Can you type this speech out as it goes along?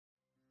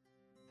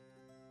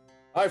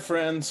Hi,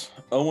 friends.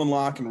 Owen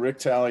Locke and Rick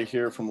Talley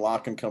here from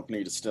Locke and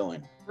Company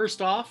Distilling.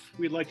 First off,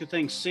 we'd like to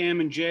thank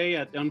Sam and Jay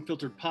at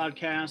Unfiltered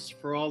Podcasts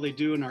for all they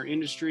do in our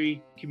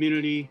industry,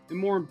 community, and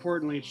more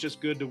importantly, it's just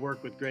good to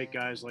work with great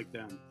guys like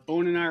them.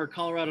 Owen and I are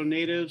Colorado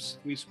natives.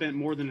 We've spent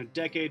more than a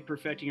decade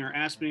perfecting our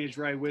Aspen-aged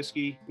rye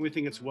whiskey, and we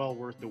think it's well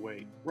worth the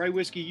wait. Rye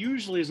whiskey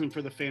usually isn't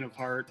for the faint of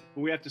heart,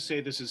 but we have to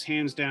say this is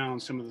hands down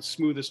some of the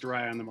smoothest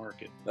rye on the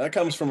market. That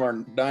comes from our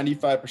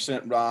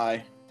 95%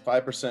 rye,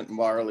 5%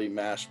 barley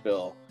mash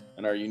bill,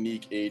 and our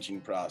unique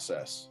aging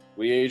process.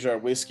 We age our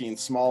whiskey in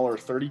smaller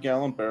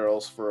 30-gallon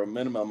barrels for a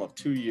minimum of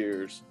 2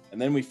 years, and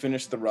then we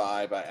finish the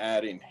rye by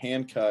adding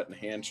hand-cut and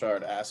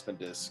hand-charred aspen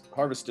discs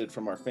harvested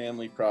from our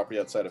family property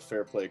outside of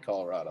Fairplay,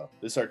 Colorado.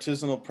 This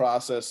artisanal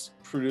process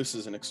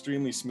produces an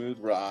extremely smooth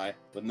rye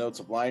with notes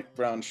of light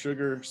brown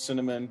sugar,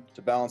 cinnamon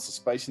to balance the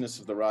spiciness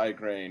of the rye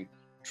grain,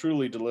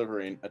 truly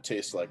delivering a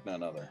taste like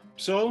none other.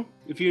 So,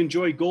 if you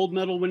enjoy gold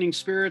medal winning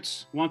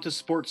spirits, want to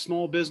support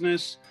small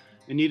business,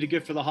 and need a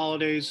gift for the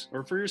holidays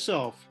or for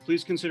yourself,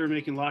 please consider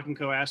making Locke &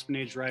 Co.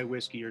 Aspen-aged Rye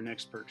Whiskey your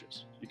next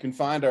purchase. You can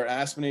find our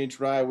Aspen-aged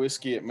Rye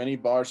Whiskey at many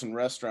bars and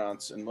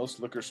restaurants and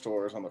most liquor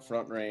stores on the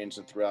Front Range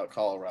and throughout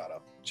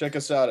Colorado. Check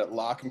us out at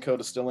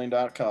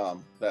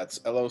lockandcodistilling.com. That's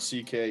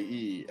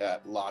LOCKE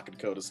at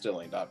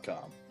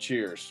lockandcodistilling.com.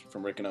 Cheers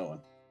from Rick and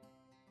Owen.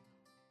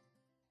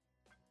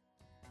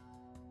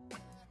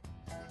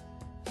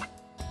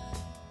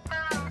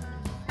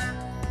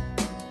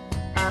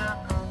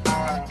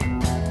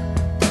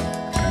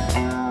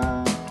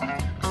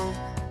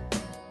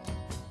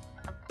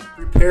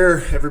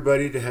 Prepare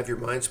everybody to have your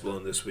minds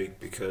blown this week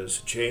because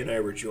Jay and I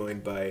were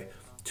joined by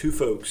two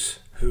folks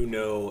who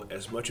know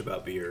as much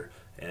about beer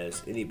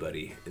as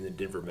anybody in the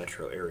Denver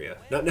metro area.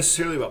 Not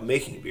necessarily about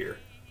making beer,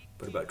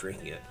 but about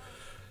drinking it.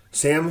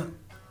 Sam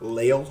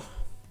Lyle,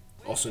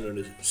 also known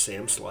as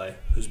Sam Sly,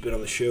 who's been on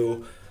the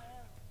show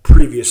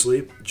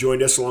previously,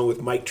 joined us along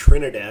with Mike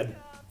Trinidad.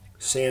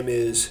 Sam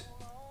is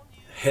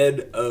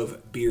head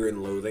of beer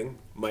and loathing.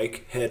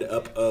 Mike, head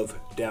up of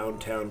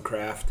Downtown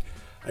Craft.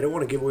 I don't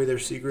want to give away their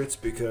secrets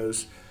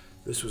because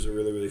this was a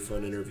really, really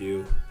fun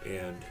interview.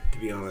 And to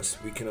be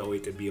honest, we cannot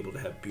wait to be able to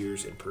have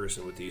beers in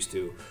person with these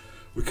two.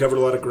 We covered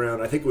a lot of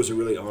ground. I think it was a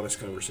really honest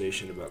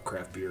conversation about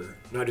craft beer,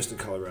 not just in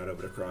Colorado,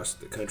 but across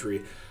the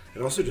country.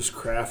 And also just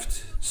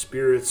craft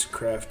spirits,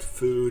 craft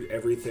food,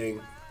 everything.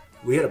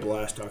 We had a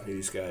blast talking to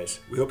these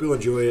guys. We hope you'll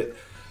enjoy it.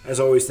 As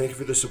always, thank you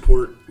for the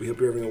support. We hope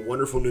you're having a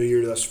wonderful new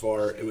year thus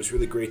far. It was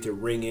really great to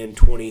ring in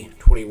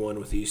 2021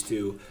 with these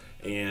two.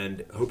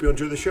 And I hope you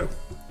enjoy the show.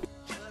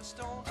 Just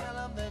don't tell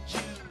them that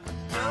you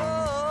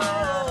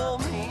know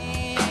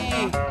me.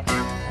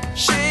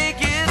 Shake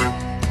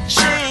it,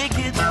 sugary.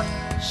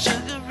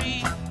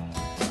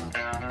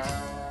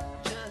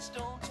 Just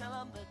don't tell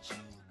them that you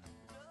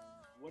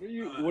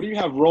know. What do you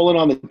have rolling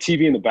on the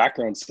TV in the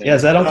background? Sam? Yeah,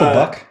 is that Uncle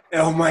Buck?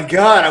 Oh my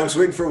God, I was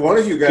waiting for one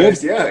of you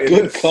guys.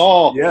 Good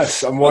call.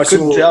 Yes, I'm I watching.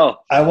 couldn't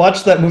tell. I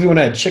watched that movie when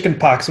I had chicken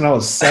pox when I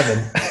was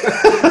 7.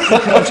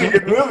 Such a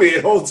good movie.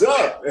 It holds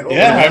up.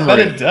 Yeah, I bet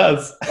it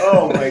does.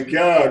 Oh my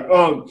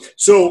God.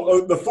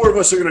 So the four of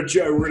us are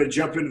we're gonna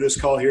jump into this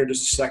call here in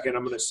just a second.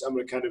 I'm gonna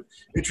kind of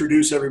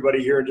introduce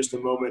everybody here in just a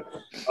moment.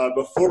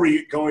 Before we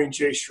get going,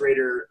 Jay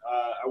Schrader,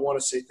 I want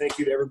to say thank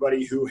you to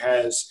everybody who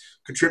has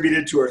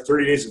contributed to our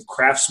 30 Days of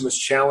Craftsmas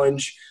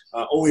Challenge.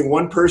 Only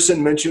one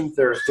person mentioned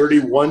there are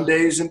 31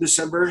 days in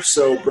December,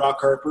 so Brock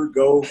Harper,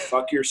 go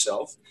fuck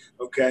yourself.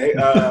 Okay.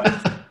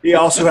 He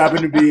also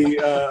happened to be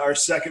our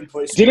second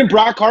place. Didn't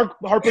Brock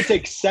Harper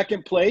take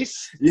second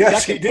place?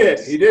 Yes, Second he did.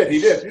 place. He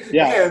did.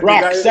 Yeah, And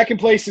Brock, second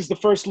place is the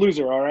first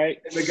loser, all right?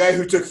 And the guy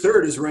who took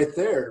third is right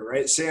there,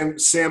 right? Sam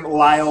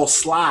Sly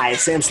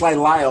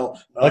Lyle.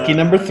 Lucky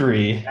number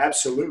 3.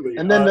 Absolutely.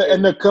 And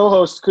then the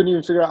co-host couldn't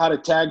even figure out how to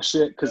tag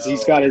shit because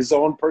he's got his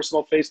own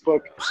personal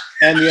Facebook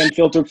and the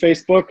Unfiltered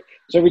Facebook.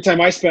 So every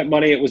time I spent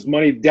money, it was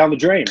money down the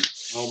drain.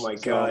 Oh my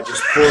God,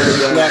 just poured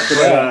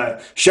it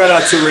out. Shout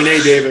out to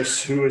Renee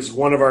Davis, who is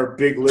one of our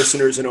big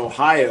listeners in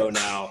Ohio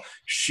now.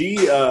 She,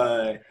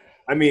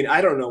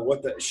 I don't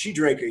know she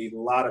drank a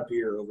lot of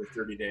beer over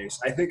 30 days.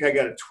 I think I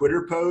got a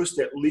Twitter post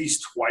at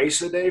least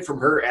twice a day from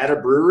her at a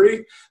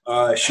brewery.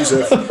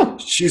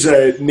 She's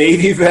a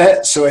Navy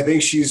vet, so I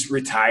think she's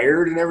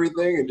retired and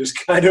everything and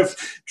just kind of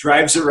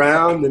drives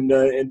around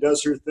and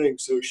does her thing.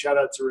 So shout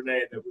out to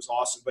Renee. That was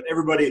awesome. But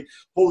everybody,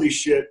 holy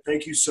shit,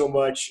 thank you so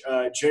much.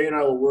 Jay and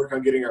I will work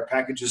on getting our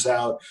packages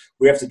out.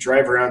 We have to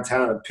drive around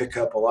town and pick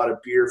up a lot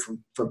of beer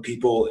from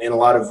people and a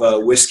lot of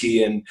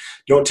whiskey. And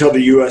don't tell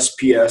the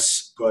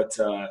USPS, but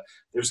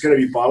there's going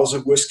to be bottles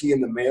of whiskey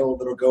in the mail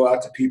that'll go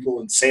out to people.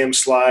 And Sam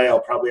Sly,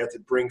 I'll probably have to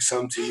bring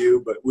some to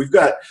you. But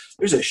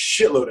there's a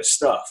shitload of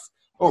stuff.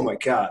 Oh, my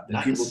God,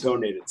 that people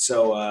donated.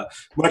 So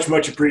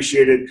much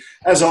appreciated.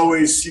 As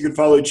always, you can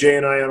follow Jay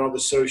and I on all the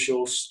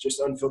socials, just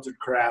Unfiltered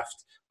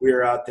Craft. We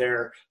are out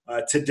there.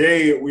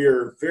 Today, we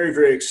are very,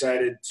 very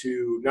excited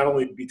to not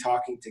only be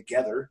talking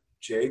together.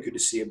 Jay, good to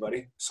see you,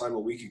 buddy. Saw him a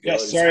week ago.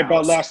 Yes, sorry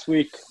about last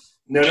week.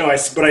 No,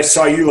 but I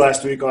saw you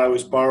last week while I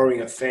was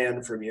borrowing a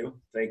fan from you.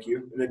 Thank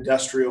you. An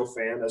industrial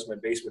fan as my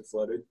basement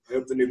flooded. I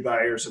hope the new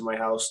buyers of my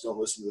house don't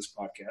listen to this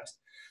podcast.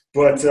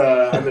 But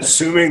I'm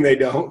assuming they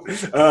don't.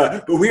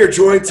 But we are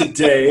joined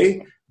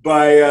today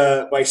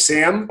by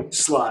Sam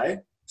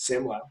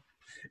Lau,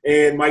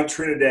 and Mike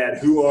Trinidad,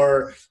 who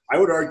are, I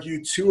would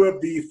argue, two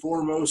of the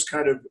foremost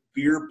kind of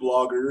beer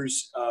bloggers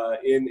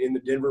in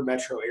the Denver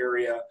metro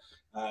area.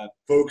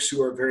 Folks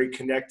who are very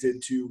connected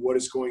to what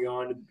is going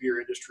on in the beer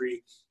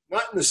industry.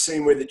 Not in the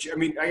same way that,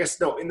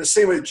 in the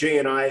same way that Jay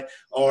and I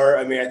are.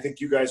 I mean, I think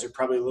you guys are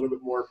probably a little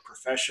bit more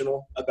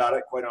professional about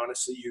it, quite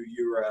honestly. You've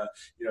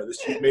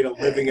made a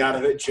living out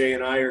of it. Jay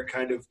and I are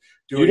kind of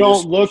doing. You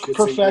don't look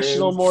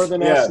professional more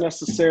than us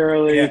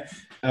necessarily. Yeah.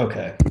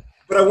 Okay.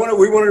 But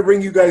we wanted to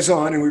bring you guys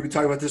on, and we've been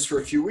talking about this for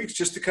a few weeks,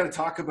 just to kind of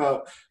talk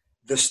about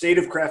the state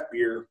of craft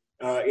beer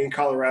in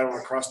Colorado and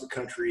across the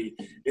country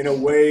in a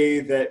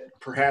way that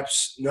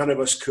perhaps none of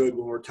us could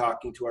when we're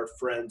talking to our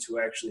friends who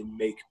actually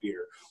make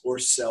beer or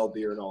sell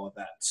beer and all of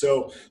that.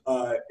 So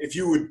if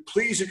you would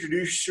please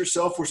introduce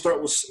yourself. We'll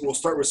start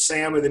with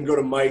Sam and then go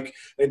to Mike,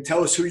 and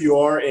tell us who you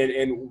are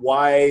and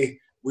why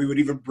we would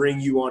even bring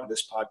you onto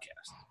this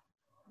podcast.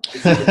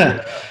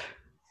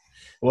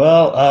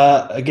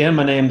 Well, again,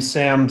 my name's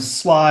Sam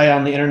Sly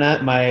on the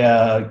internet.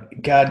 My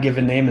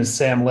God-given name is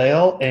Sam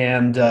Lale,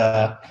 and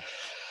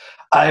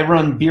I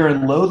run Beer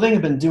and Loathing.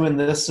 I've been doing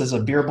this as a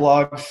beer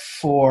blog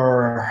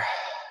for,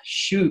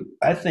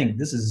 I think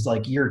this is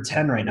like year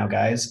 10 right now,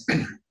 guys.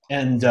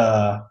 And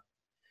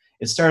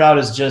it started out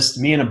as just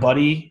me and a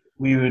buddy.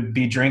 We would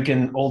be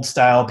drinking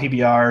old-style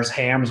PBRs,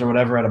 hams, or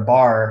whatever at a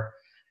bar.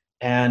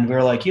 And we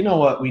were like, you know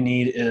what we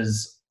need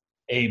is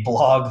a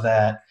blog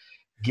that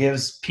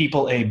gives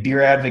people a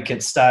beer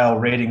advocate style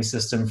rating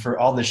system for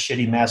all the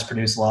shitty mass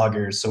produced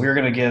lagers. So we were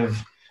going to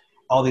give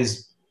all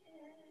these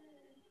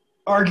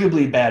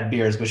arguably bad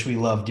beers, which we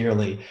love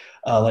dearly,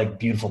 like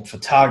beautiful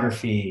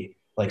photography,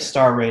 like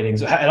star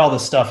ratings, and all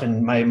this stuff.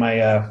 And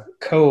my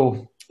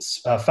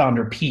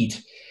co-founder,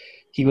 Pete,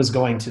 he was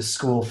going to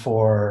school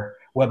for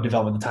web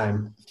development at the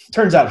time.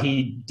 Turns out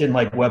he didn't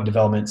like web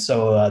development.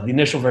 So the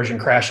initial version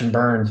crashed and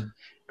burned,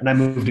 and I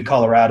moved to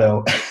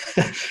Colorado.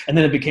 And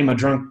then it became a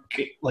drunk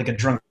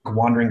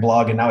wandering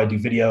blog, and now I do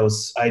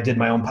videos. I did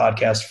my own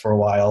podcast for a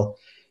while.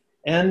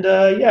 And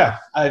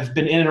I've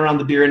been in and around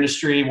the beer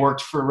industry,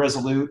 worked for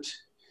Resolute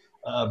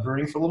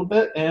Brewing for a little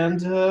bit,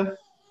 and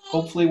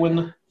hopefully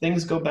when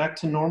things go back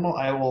to normal,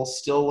 I will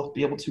still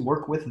be able to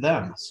work with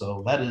them.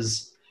 So that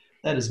is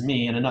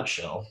me in a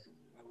nutshell.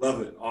 I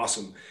love it.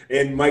 Awesome.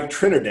 And Mike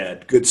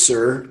Trinidad, good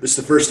sir. This is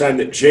the first time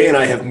that Jay and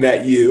I have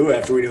met you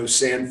after we know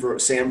Sam for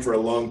a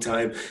long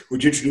time.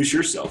 Would you introduce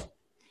yourself?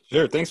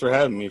 Sure. Thanks for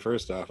having me,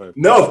 first off.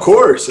 No, of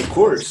course.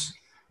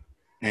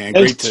 And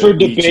thanks for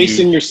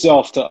debasing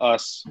yourself to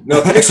us.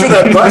 No, thanks for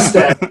that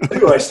mustache,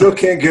 too. I still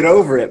can't get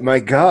over it. My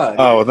God.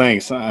 Oh, well,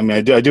 thanks. I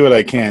mean, I do what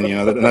I can,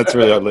 that's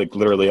really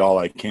literally all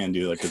I can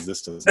do, because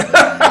this doesn't.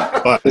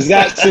 But is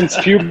that since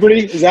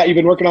puberty? Is that you've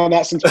been working on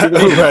that since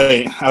puberty?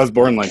 Right. I was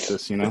born like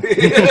this,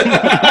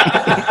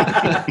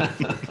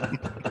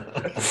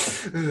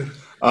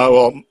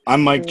 Well,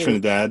 I'm Mike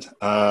Trinidad.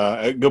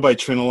 I go by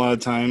Trin a lot of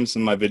times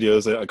in my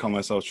videos. I call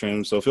myself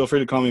Trin. So feel free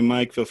to call me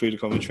Mike. Feel free to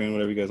call me Trin,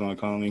 whatever you guys want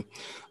to call me.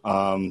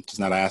 Just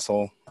not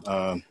asshole.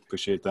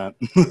 Appreciate that.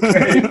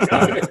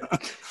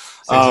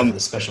 The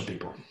special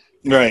people.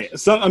 Right.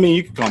 So, I mean,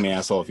 you can call me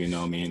asshole if you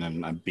know me, and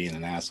I'm being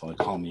an asshole.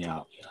 Call me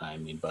out. You know what I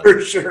mean? But,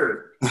 for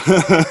sure.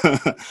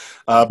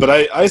 But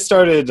I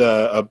started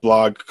a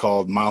blog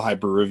called Mile High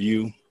Brew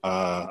Review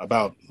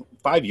about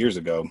 5 years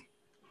ago.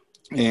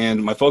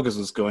 And my focus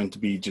was going to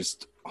be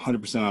just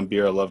 100% on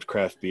beer. I loved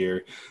craft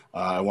beer.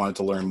 I wanted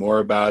to learn more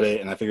about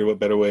it. And I figured what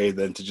better way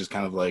than to just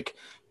kind of like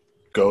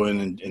go in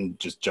and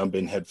just jump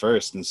in head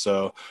first. And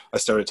so I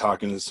started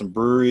talking to some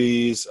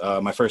breweries.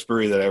 My first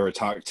brewery that I ever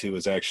talked to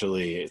was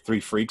actually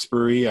Three Freaks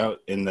Brewery out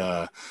in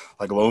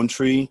Lone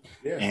Tree.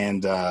 Yeah.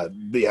 And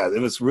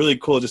it was really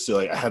cool just to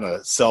I had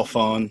a cell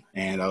phone,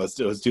 and I was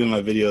doing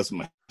my videos with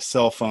my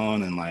cell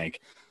phone, and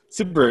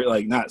super,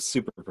 not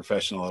super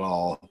professional at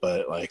all,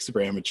 but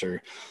super amateur.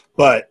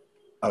 But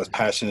I was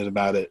passionate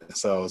about it.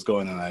 So I was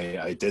going and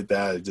I did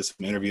that. I did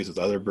some interviews with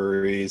other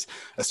breweries.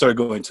 I started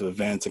going to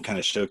events and kind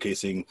of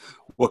showcasing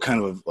what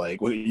kind of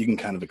what you can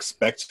kind of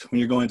expect when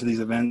you're going to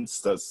these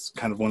events. That's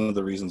kind of one of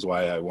the reasons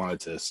why I wanted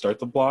to start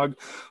the blog,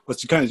 was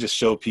to kind of just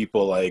show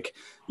people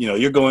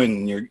you're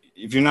going,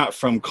 if you're not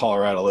from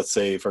Colorado, let's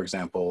say, for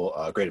example,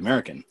 Great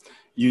American,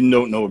 you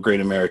don't know what Great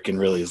American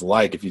really is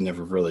like if you've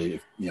never really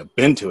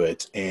been to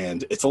it.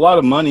 And it's a lot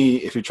of money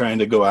if you're trying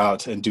to go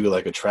out and do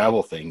a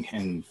travel thing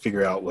and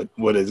figure out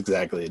what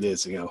exactly it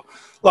is. A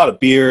lot of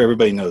beer,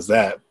 everybody knows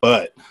that,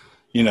 but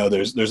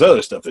there's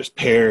other stuff. There's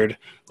paired,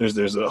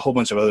 there's a whole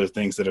bunch of other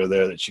things that are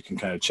there that you can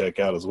kind of check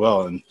out as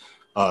well. And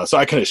so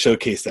I kind of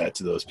showcase that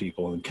to those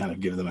people and kind of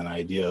give them an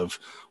idea of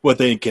what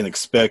they can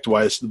expect,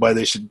 why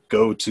they should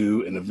go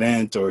to an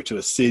event or to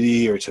a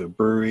city or to a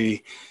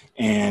brewery,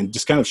 and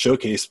just kind of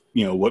showcase,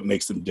 what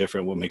makes them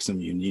different, what makes them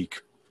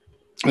unique.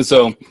 And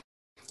so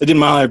I did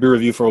Mile High Brew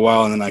Review for a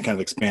while, and then I kind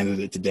of expanded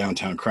it to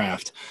Downtown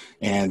Craft.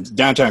 And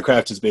Downtown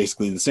Craft is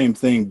basically the same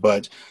thing,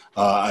 but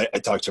I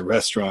talk to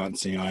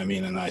restaurants, you know what I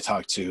mean? And I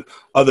talk to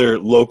other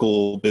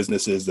local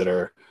businesses that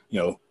are, you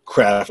know,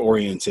 craft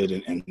oriented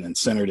and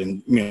centered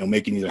in, you know,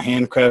 making either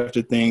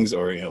handcrafted things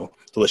or, you know,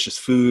 delicious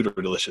food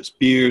or delicious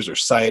beers or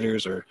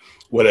ciders or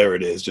whatever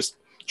it is, just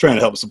trying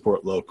to help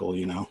support local,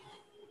 you know.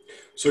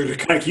 So to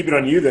kind of keep it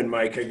on you then,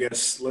 Mike, I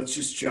guess let's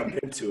just jump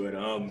into it.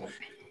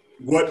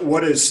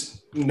 What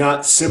has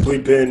not simply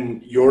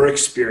been your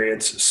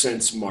experience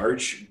since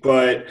March,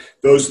 but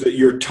those that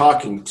you're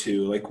talking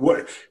to? Like,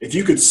 what if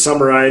you could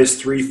summarize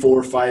 3,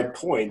 4, 5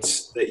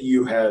 points that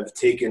you have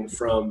taken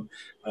from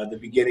the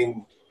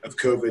beginning of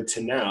COVID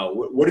to now?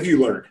 What have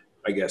you learned,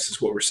 I guess,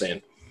 is what we're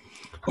saying.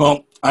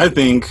 Well, I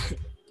think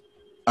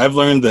I've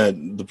learned that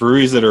the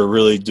breweries that are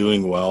really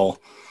doing well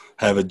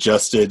have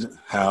adjusted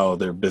how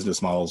their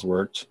business models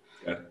worked.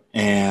 Yeah.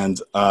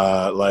 And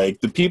like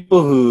the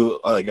people who,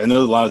 like, I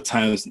know a lot of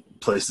times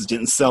places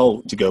didn't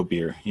sell to-go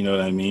beer, you know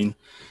what I mean?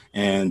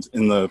 And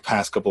in the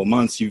past couple of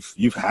months,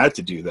 you've had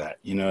to do that,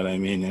 you know what I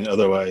mean? And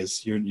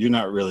otherwise, you're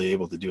not really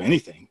able to do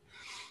anything.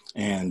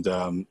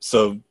 And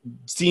so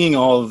seeing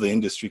all of the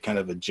industry kind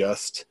of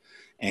adjust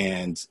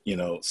and, you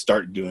know,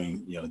 start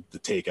doing, you know, the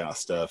takeout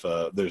stuff.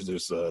 There's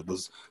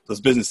those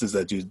businesses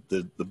that do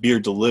the beer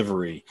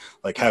delivery,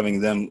 like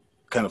having them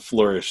kind of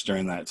flourish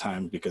during that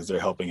time because they're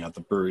helping out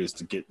the breweries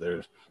to get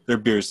their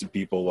beers to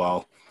people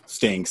while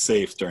staying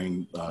safe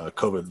during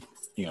COVID,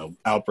 you know,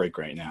 outbreak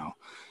right now.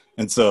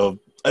 And so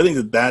I think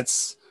that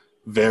that's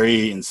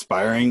very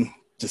inspiring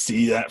to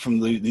see that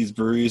from these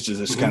breweries,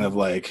 just kind of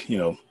like, you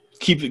know,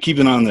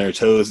 keeping on their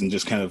toes and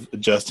just kind of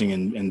adjusting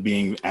and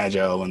being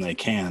agile when they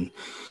can.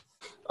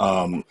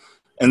 And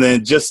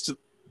then just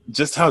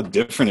how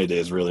different it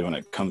is really when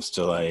it comes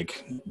to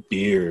like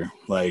beer.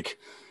 Like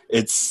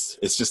it's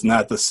just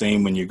not the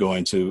same when you're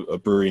going to a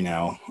brewery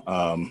now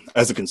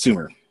as a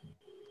consumer.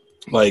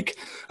 Like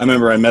I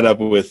remember I met up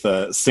with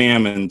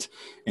Sam and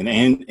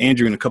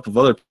Andrew and a couple of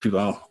other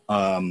people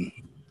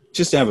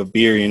just to have a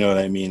beer, you know what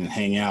I mean, and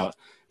hang out.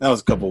 That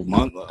was a couple of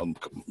months.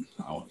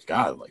 Oh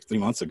God, like 3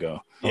 months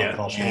ago.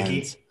 Yeah,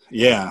 and,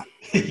 yeah,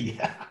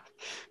 yeah.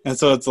 And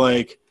so it's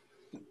like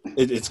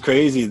it's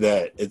crazy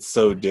that it's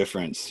so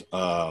different.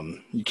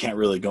 You can't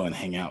really go and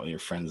hang out with your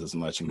friends as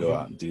much and go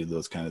out and do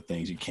those kind of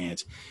things. You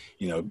can't,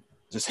 you know,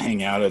 just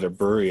hang out at a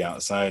brewery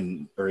outside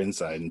or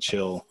inside and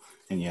chill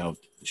and, you know,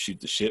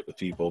 shoot the shit with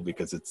people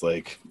because it's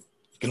like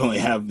you can only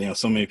have, you know,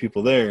 so many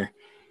people there,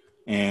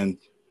 and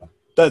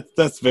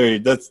that's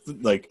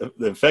like it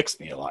affects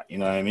me a lot, you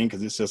know what I mean?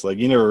 Because it's just like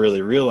you never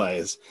really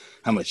realize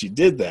how much you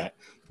did that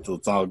until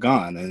it's all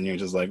gone, and you're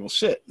just like, well,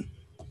 shit,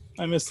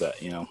 I miss that,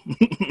 you know.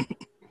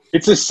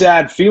 It's a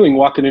sad feeling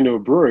walking into a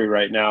brewery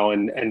right now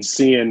and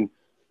seeing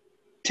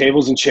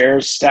tables and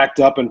chairs stacked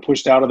up and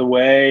pushed out of the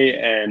way,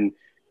 and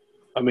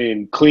I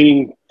mean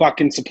cleaning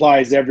fucking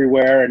supplies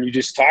everywhere, and you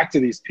just talk to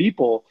these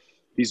people,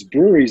 these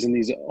breweries and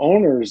these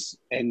owners,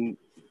 and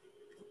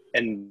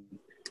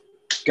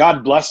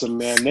God bless them,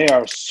 man. They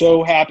are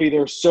so happy.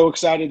 They're so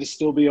excited to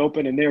still be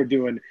open, and they're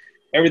doing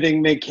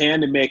everything they can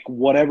to make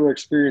whatever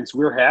experience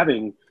we're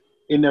having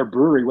in their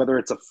brewery, whether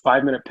it's a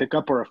 5-minute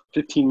pickup or a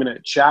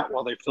 15-minute chat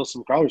while they fill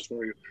some growlers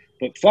for you.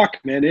 But fuck,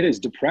 man, it is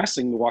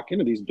depressing to walk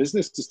into these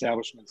business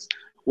establishments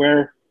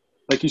where,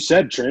 like you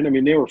said, Trent, I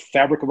mean, they were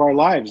fabric of our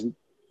lives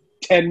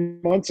 10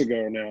 months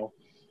ago now.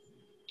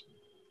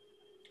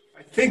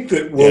 I think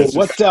that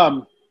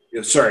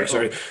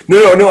sorry.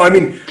 No. I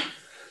mean,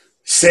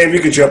 Sam, you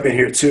could jump in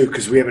here too,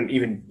 because we haven't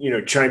even, you know,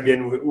 chimed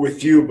in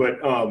with you, but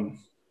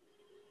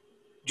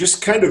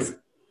just kind of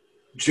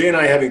Jay and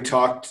I having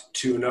talked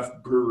to enough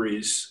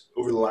breweries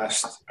over the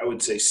last, I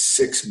would say,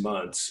 6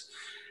 months,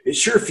 it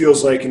sure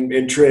feels like,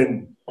 and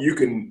Trent, you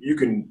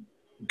can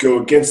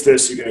go against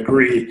this, you can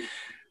agree,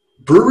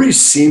 breweries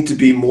seem to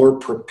be more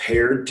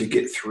prepared to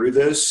get through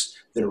this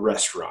than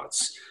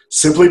restaurants,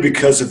 simply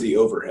because of the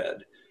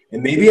overhead.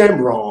 And maybe I'm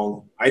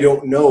wrong, I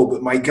don't know,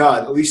 but my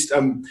God, at least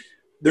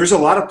there's a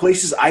lot of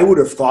places I would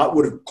have thought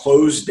would have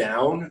closed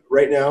down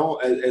right now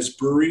as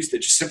breweries that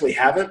just simply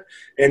haven't,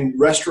 and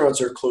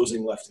restaurants are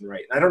closing left and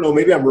right. I don't know,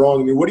 maybe I'm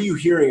wrong. I mean, what are you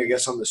hearing, I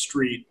guess, on the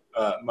street,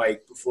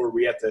 Mike, before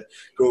we have to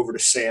go over to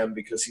Sam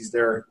because he's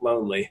there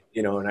lonely,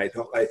 you know, and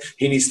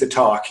he needs to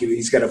talk.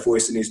 He's got a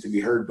voice that needs to be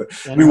heard. But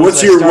I mean,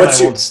 what's your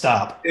won't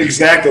stop.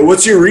 Exactly.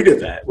 What's your read of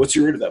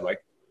that?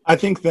 Mike? I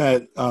think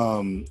that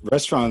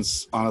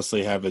restaurants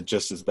honestly have it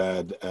just as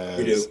bad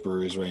as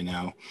breweries right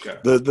now. Okay.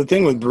 The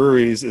thing with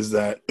breweries is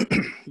that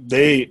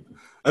I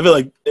feel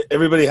like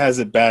everybody has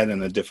it bad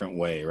in a different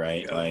way,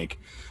 right? Yeah. Like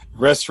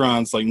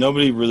restaurants, like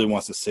nobody really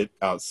wants to sit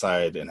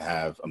outside and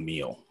have a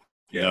meal.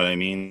 You know what I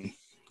mean?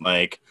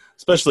 Like,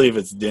 especially if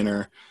it's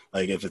dinner,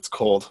 Like if it's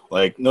cold,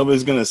 like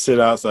nobody's gonna sit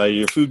outside.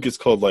 Your food gets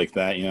cold like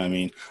that, you know what I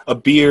mean? A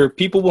beer,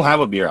 people will have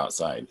a beer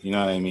outside, you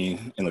know what I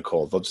mean? In the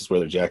cold, they'll just wear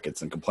their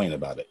jackets and complain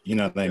about it, you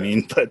know what I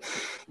mean? But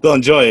they'll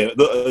enjoy it.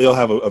 They'll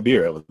have a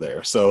beer over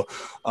there. So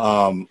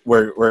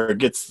where it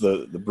gets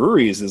the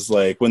breweries is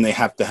like when they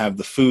have to have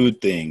the food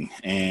thing,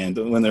 and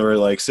when they were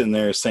like sitting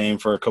there saying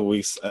for a couple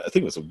weeks, I think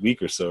it was a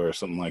week or so or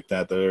something like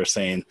that, they were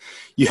saying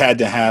you had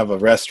to have a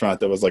restaurant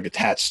that was like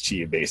attached to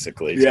you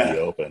basically to be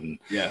open.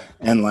 Yeah.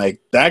 And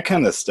like that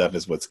kind of stuff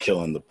is what's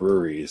killing the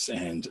breweries,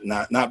 and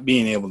not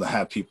being able to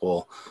have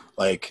people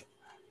like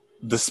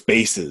the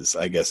spaces,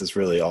 I guess, is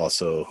really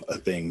also a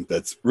thing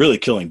that's really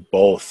killing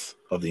both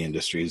of the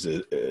industries.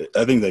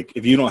 I think like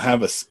if you don't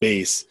have a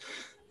space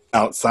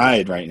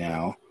outside right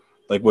now,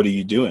 like what are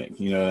you doing?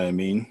 You know what I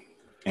mean?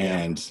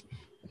 And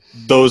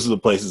those are the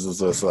places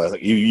that's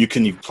like you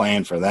can you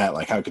plan for that.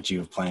 Like how could you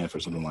have planned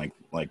for something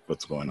like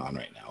what's going on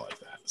right now like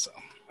that? So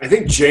I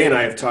think Jay and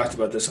I have talked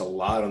about this a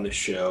lot on the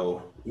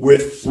show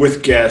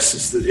with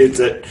guests. It's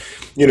that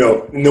you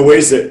know, in the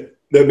ways that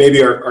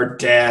maybe our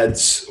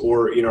dads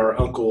or, you know, our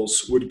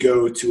uncles would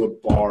go to a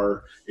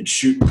bar and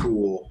shoot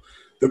pool.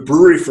 The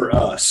brewery for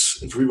us,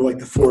 and for people like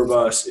the four of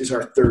us, is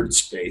our third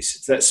space.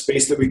 It's that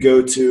space that we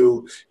go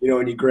to, you know,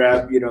 and you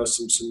grab, you know,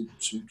 some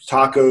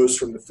tacos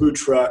from the food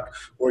truck,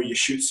 or you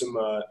shoot some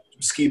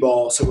skee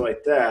ball, something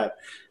like that.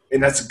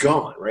 And that's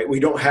gone, right? We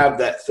don't have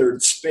that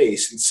third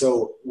space. And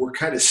so we're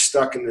kind of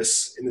stuck in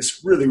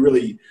this really,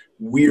 really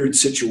weird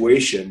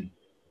situation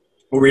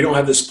where we don't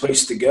have this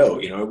place to go.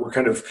 You know, we're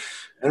kind of,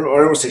 I don't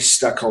want to say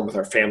stuck home with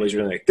our families or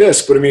anything like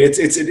this, but I mean,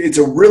 it's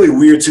a really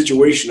weird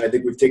situation I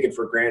think we've taken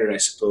for granted, I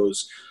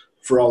suppose,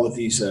 for all of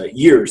these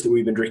years that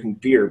we've been drinking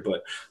beer.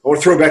 But I want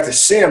to throw it back to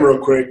Sam real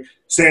quick.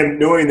 Sam,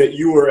 knowing that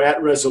you were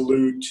at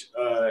Resolute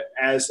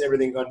as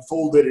everything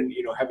unfolded, and,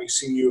 you know, having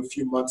seen you a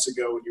few months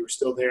ago when you were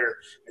still there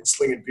and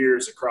slinging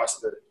beers across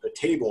the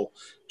table,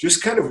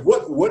 just kind of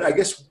what I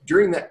guess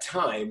during that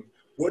time,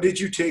 what did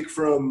you take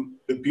from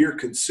the beer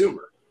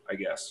consumer, I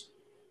guess?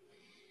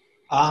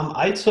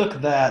 I took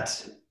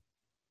that.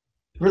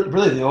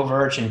 Really, the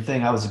overarching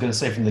thing I was going to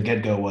say from the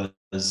get-go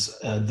was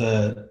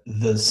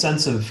the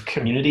sense of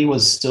community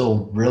was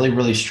still really,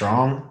 really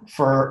strong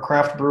for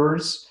craft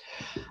brewers.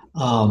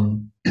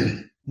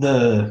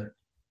 The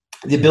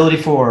ability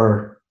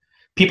for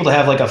people to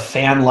have like a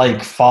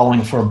fan-like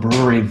following for a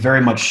brewery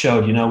very much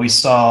showed. You know, we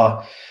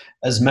saw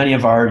as many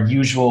of our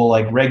usual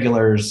like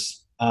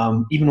regulars,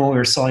 even when we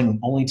were selling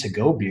only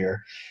to-go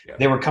beer,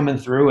 they were coming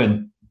through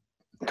and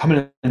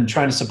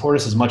trying to support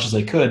us as much as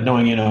they could,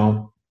 knowing, you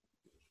know,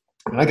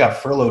 I got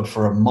furloughed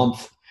for a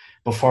month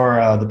before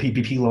the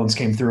PPP loans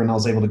came through and I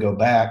was able to go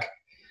back.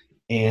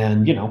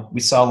 And, you know,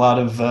 we saw a lot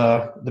of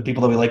the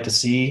people that we like to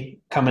see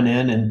coming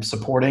in and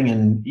supporting,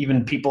 and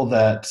even people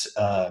that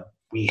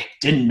we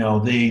didn't know,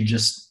 they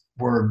just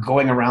were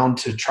going around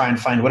to try and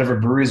find whatever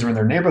breweries are in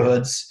their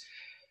neighborhoods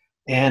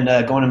and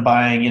going and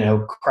buying, you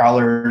know,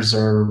 crowlers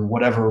or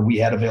whatever we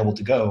had available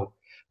to go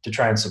to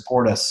try and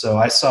support us. So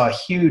I saw a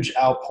huge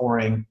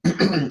outpouring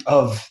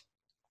of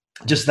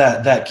just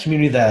that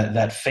community,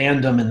 that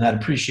fandom and that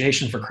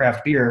appreciation for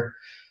craft beer.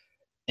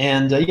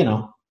 And, you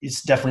know,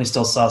 it's definitely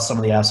still saw some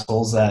of the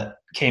assholes that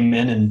came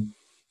in and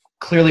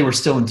clearly were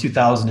still in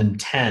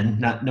 2010,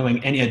 not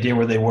knowing any idea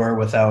where they were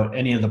without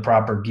any of the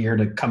proper gear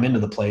to come into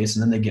the place.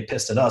 And then they get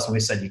pissed at us when we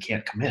said, you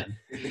can't come in.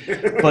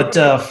 But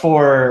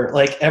for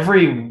like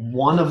every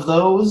one of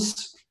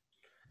those,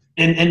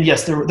 and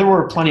yes, there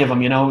were plenty of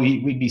them, you know,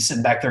 we'd be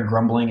sitting back there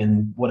grumbling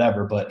and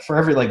whatever, but for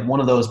every like one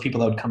of those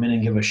people that would come in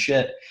and give a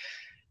shit,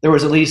 there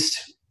was at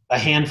least a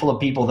handful of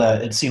people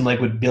that it seemed like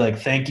would be like,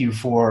 thank you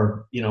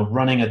for, you know,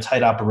 running a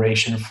tight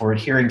operation, for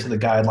adhering to the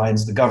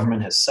guidelines the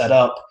government has set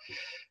up.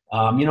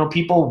 You know,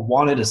 people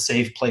wanted a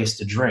safe place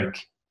to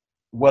drink,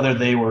 whether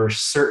they were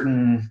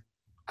certain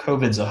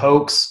COVID's a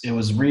hoax, it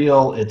was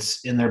real,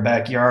 it's in their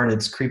backyard,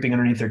 it's creeping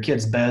underneath their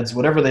kids' beds,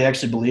 whatever they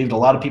actually believed. A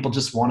lot of people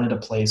just wanted a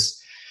place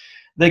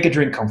they could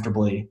drink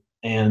comfortably,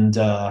 and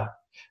that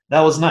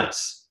was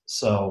nice.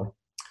 So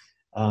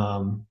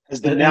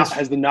has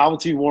the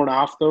novelty worn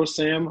off though,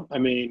 Sam? I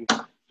mean,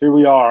 here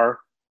we are,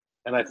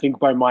 and I think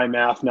by my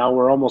math now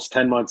we're almost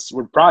 10 months,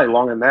 we're probably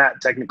longer than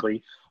that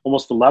technically,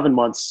 almost 11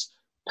 months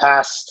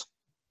past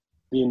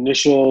the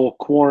initial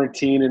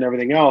quarantine and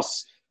everything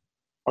else.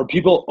 Are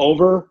people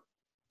over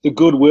the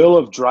goodwill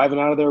of driving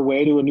out of their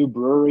way to a new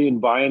brewery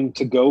and buying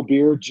to-go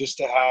beer just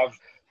to have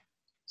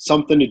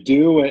something to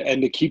do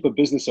and to keep a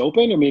business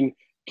open? I mean,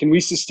 can we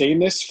sustain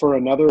this for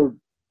another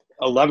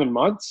 11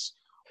 months?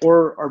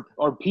 Or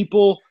are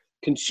people,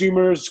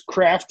 consumers,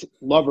 craft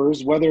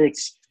lovers, whether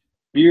it's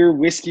beer,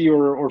 whiskey,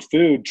 or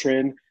food,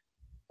 Trin,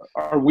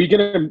 are we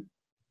going to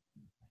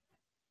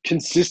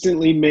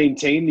consistently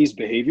maintain these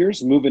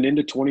behaviors moving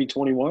into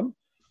 2021?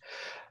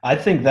 I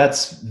think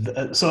that's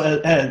so.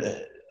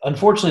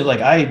 Unfortunately,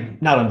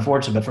 like not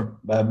unfortunate, but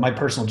for my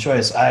personal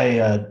choice,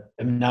 I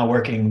am now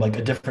working like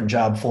a different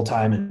job full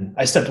time, and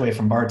I stepped away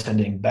from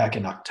bartending back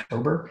in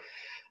October.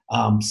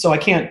 So I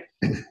can't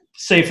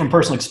say from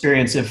personal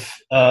experience, if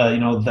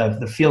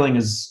the feeling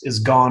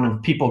is gone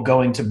of people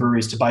going to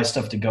breweries to buy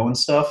stuff to go and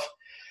stuff.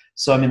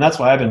 So I mean, that's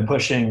why I've been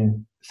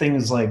pushing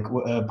things like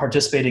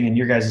participating in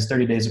your guys'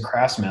 30 Days of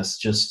Craftmas,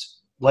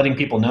 just letting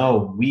people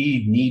know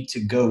we need to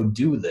go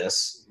do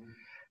this.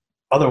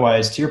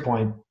 Otherwise, to your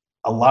point,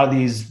 a lot of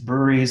these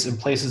breweries and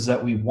places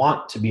that we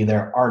want to be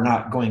there are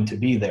not going to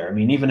be there. I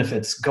mean, even if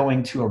it's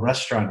going to a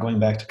restaurant, going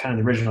back to kind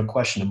of the original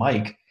question to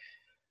Mike,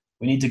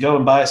 we need to go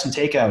and buy some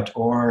takeout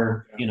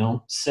or,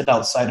 sit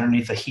outside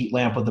underneath a heat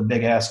lamp with a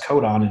big ass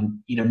coat on and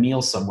eat a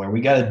meal somewhere.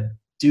 We got to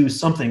do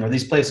something or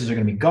these places are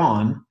going to be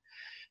gone.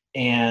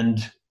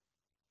 And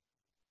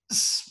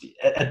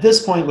at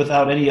this point,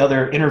 without any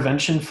other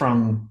intervention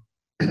from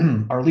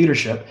our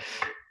leadership,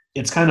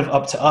 it's kind of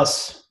up to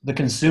us, the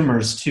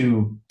consumers,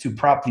 to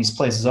prop these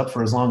places up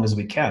for as long as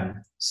we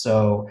can.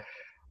 So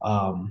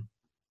I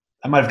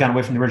might have gone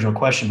away from the original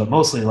question, but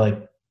mostly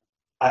like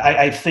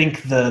I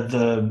think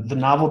the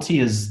novelty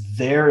is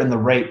there in the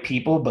right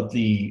people, but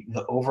the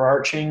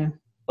overarching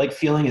like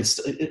feeling,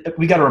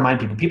 we got to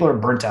remind people are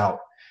burnt out.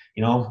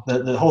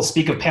 The whole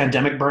speak of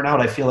pandemic burnout,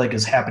 I feel like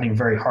is happening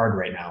very hard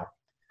right now.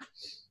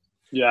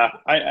 Yeah,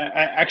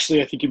 I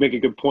think you make a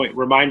good point.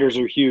 Reminders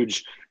are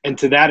huge. And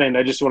to that end,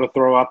 I just want to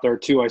throw out there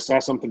too, I saw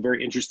something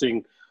very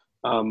interesting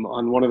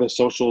on one of the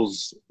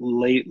socials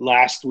late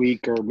last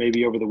week or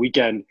maybe over the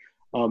weekend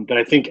that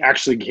I think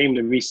actually came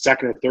to me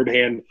second or third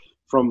hand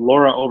from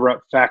Laura over at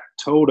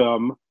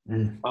Factotum.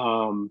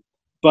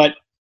 But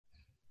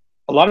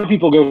a lot of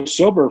people go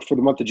sober for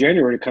the month of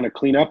January to kind of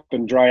clean up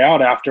and dry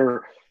out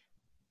after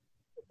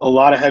a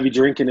lot of heavy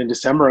drinking in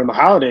December and the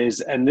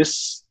holidays. And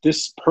this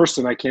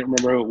person, I can't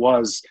remember who it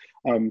was,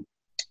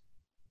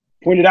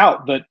 pointed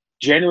out that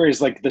January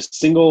is like the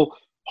single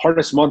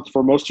hardest month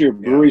for most of your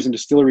breweries and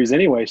distilleries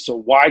anyway. So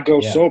why go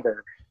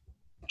sober?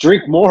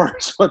 Drink more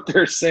is what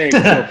they're saying.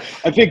 So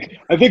I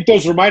think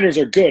those reminders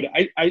are good.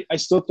 I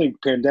still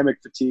think pandemic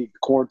fatigue,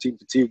 quarantine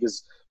fatigue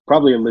is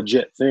probably a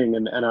legit thing.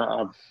 And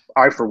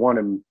I for one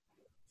am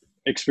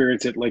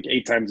experience it like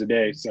 8 times a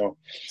day. So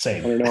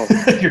same. I don't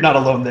know. You're not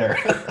alone there.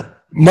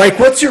 Mike,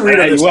 what's your read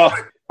on this? Well,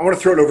 I want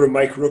to throw it over to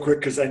Mike real quick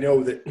because I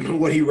know that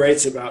what he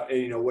writes about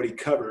and what he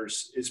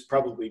covers is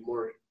probably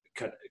more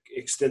kind of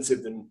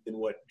extensive than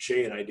what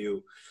Jay and I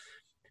do.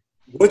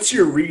 What's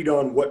your read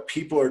on what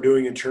people are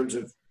doing in terms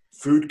of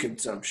food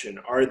consumption?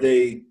 Are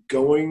they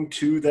going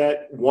to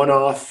that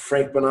one-off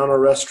Frank Bonanno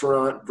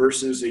restaurant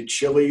versus a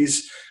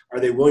Chili's? Are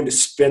they willing to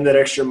spend that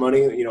extra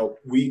money?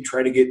 We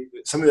try to get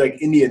something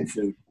like Indian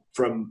food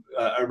from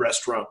a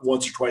restaurant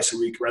once or twice a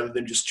week rather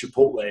than just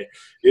Chipotle.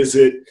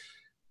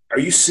 Are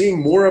you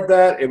seeing more of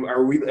that?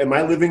 Am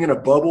I living in a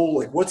bubble?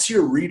 Like, what's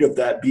your read of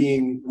that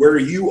being where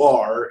you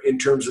are in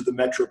terms of the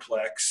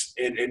Metroplex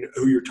and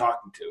who you're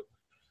talking to?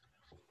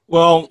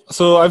 Well,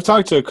 so I've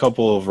talked to a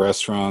couple of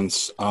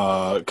restaurants,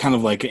 kind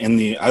of like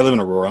I live in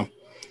Aurora.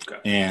 Okay.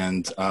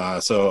 And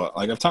so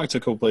like I've talked to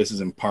a couple places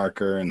in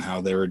Parker and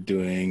how they were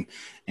doing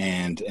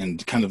and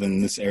kind of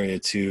in this area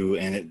too.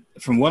 And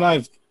from what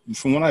I've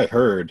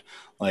heard,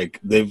 like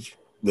they're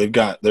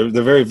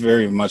very,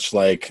 very much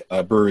like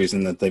breweries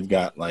in that they've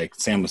got, like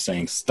Sam was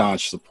saying,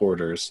 staunch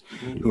supporters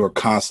who are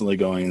constantly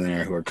going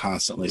there, who are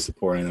constantly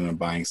supporting them and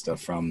buying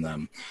stuff from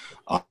them.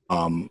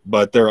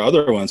 But there are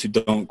other ones who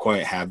don't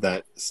quite have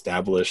that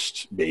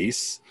established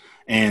base.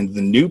 And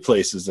the new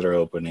places that are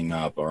opening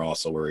up are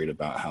also worried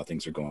about how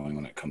things are going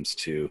when it comes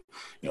to,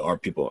 are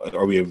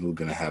we able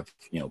going to have,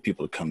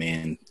 people to come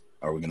in?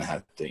 Are we going to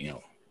have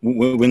to,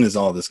 when is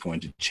all this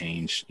going to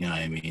change? You know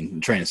what I mean?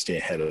 I'm trying to stay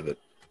ahead of it.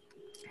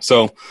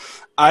 So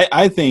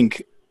I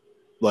think,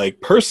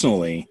 like,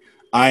 personally,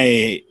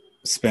 I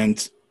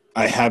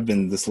have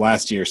been this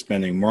last year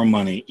spending more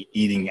money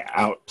eating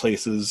out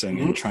places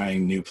and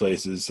trying new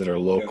places that are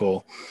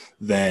local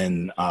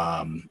than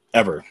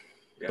ever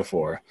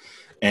before.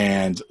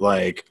 And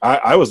like,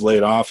 I was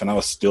laid off and I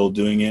was still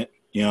doing it,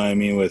 you know what I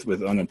mean,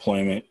 with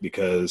unemployment,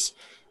 because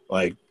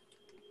like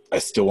I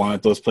still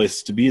wanted those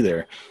places to be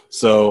there.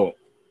 So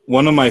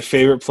one of my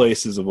favorite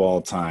places of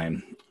all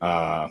time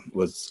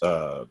was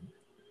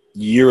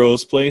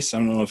Euro's Place. I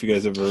don't know if you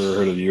guys ever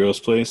heard of Euro's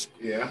Place.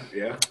 Yeah.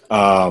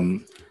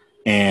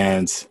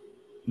 And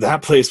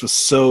that place was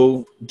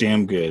so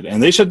damn good.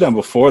 And they shut down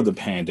before the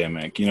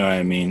pandemic, you know what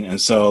I mean? And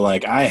so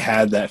like I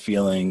had that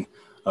feeling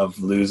of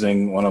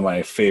losing one of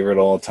my favorite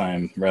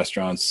all-time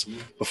restaurants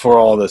before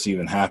all this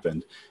even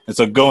happened. And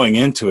so going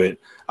into it,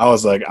 I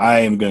was like, I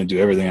am going to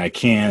do everything I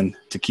can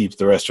to keep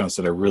the restaurants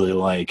that I really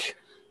like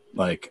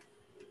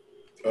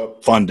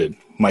funded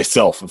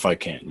myself if I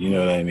can, you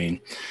know what I mean?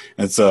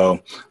 And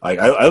so like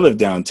I lived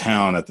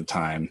downtown at the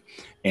time,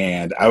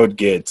 and I would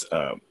get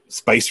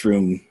Spice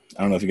Room.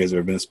 I don't know if you guys have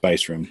ever been to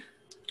Spice Room.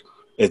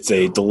 It's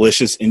a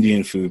delicious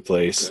Indian food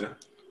place. Okay.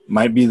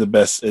 Might be the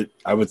best.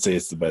 I would say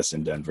it's the best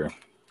in Denver.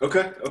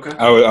 Okay.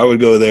 I would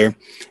go there,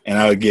 and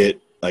I would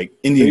get like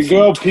Indian food.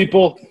 There you go,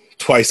 people.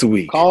 Twice a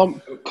week. Call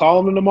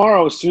them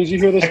tomorrow as soon as you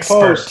hear this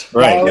post.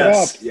 Right.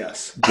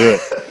 Yes. Do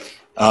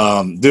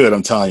it.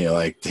 I'm telling you,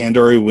 like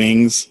tandoori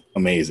wings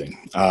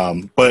amazing.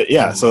 But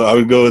yeah, so I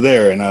would go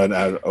there and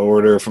I'd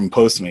order from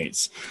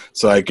Postmates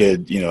so I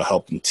could,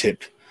 help them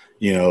tip,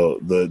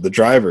 the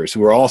drivers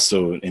who are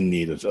also in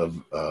need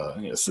of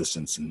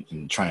assistance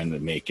in trying to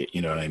make it,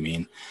 you know what I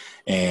mean?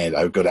 And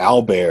I would go to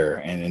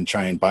Owlbear and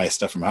try and buy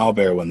stuff from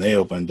Owlbear when they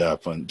opened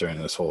up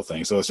during this whole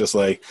thing. So it's just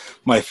like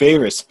my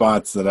favorite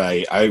spots that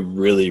I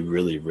really,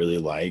 really, really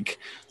like.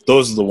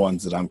 Those are the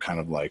ones that I'm kind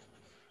of like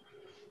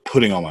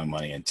putting all my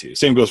money into.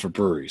 Same goes for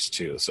breweries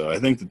too. So I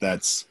think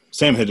that's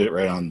Sam hit it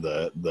right on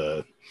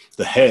the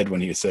head when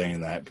he was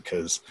saying that,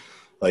 because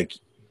like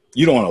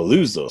you don't want to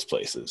lose those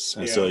places,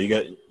 and so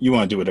you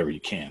want to do whatever you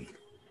can.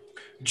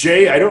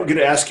 Jay, I don't get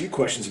to ask you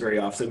questions very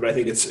often, but I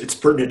think it's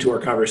pertinent to our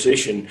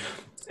conversation.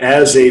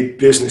 As a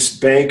business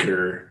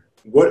banker,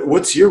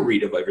 what's your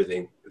read of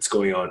everything that's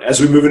going on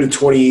as we move into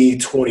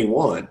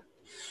 2021?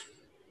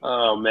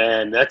 Oh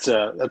man, that's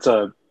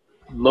a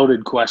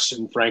loaded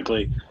question,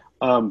 frankly.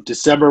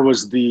 December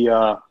was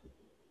the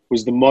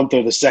month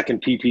of the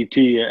second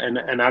PPP,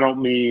 and I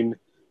don't mean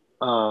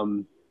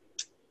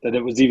that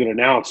it was even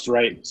announced,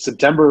 right?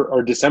 September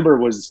or December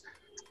was,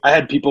 I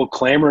had people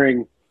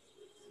clamoring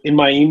in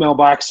my email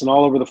box and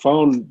all over the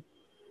phone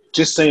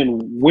just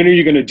saying, when are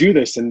you going to do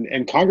this?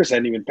 And Congress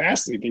hadn't even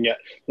passed anything yet.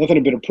 Nothing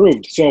had been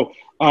approved. So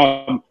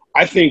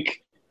I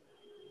think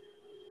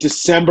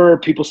December,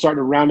 people starting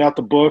to round out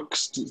the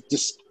books,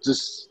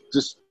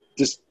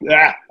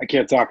 I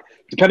can't talk.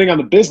 Depending on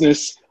the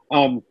business,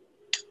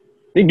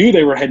 they knew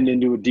they were heading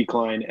into a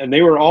decline, and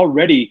they were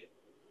already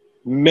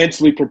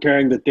mentally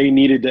preparing that they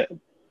needed to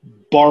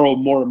borrow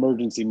more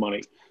emergency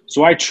money.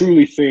 So I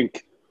truly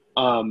think,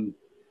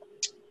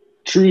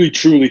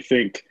 truly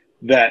think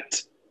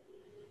that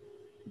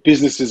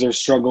businesses are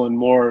struggling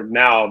more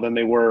now than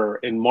they were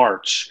in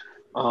March.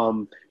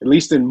 At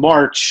least in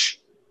March,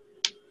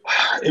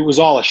 it was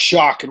all a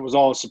shock. It was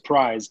all a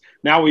surprise.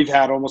 Now we've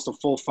had almost a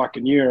full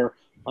fucking year,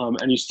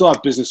 and you still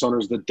have business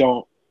owners that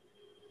don't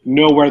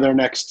know where their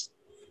next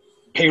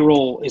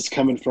payroll is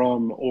coming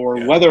from,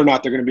 or whether or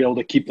not they're going to be able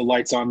to keep the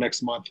lights on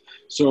next month.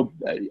 So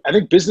I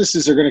think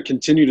businesses are going to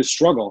continue to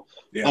struggle.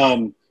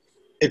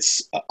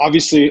 It's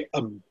obviously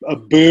a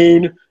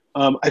boon.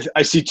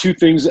 I see two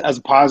things as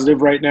a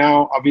positive right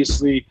now.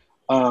 Obviously,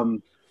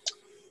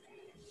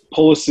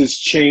 Polis's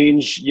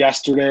change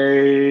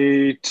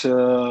yesterday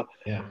to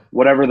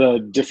whatever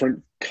the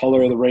different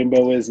color of the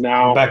rainbow is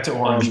now. Back to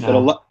orange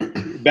now.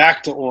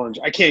 Back to orange.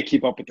 I can't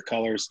keep up with the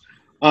colors.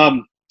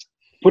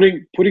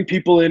 Putting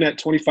people in at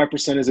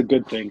 25% is a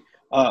good thing.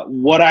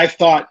 What I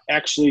thought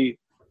actually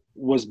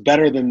was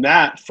better than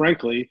that,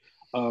 frankly,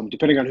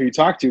 depending on who you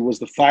talk to, was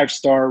the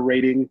 5-star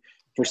rating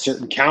for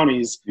certain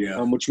counties,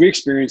 which we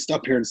experienced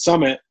up here in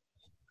Summit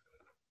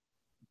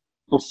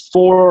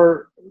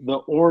before the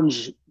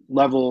orange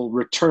level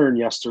return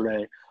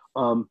yesterday.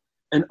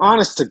 And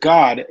honest to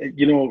God,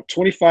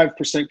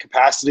 25%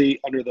 capacity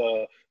under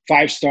the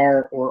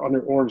 5-star or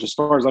under orange, as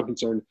far as I'm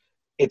concerned,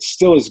 it's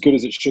still as good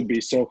as it should be.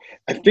 So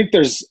I think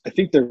there's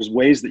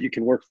ways that you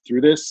can work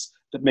through this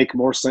that make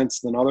more sense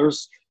than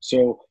others.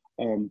 So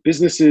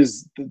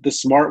businesses, the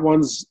smart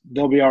ones,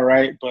 they'll be all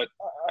right. But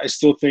I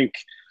still think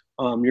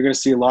you're going to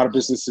see a lot of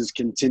businesses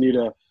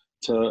continue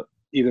to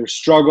either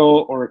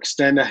struggle or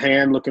extend a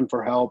hand looking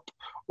for help,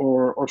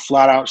 or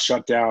flat out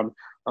shut down.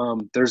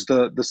 There's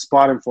the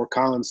spot in Fort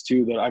Collins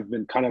too that I've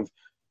been kind of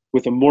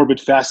with a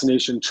morbid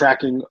fascination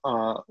tracking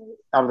out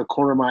of the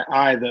corner of my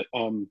eye that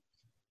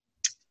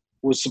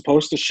was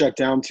supposed to shut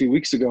down 2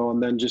 weeks ago,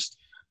 and then just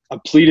a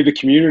plea to the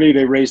community.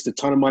 They raised a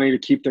ton of money to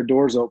keep their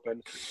doors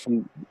open.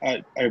 And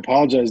I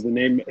apologize, the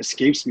name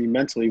escapes me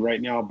mentally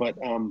right now, but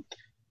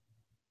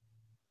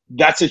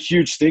that's a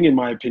huge thing in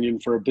my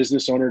opinion for a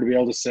business owner to be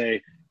able to say,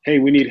 hey,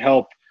 we need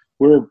help.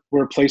 We're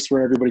a place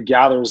where everybody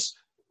gathers.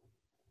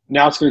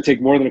 Now it's going to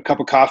take more than a cup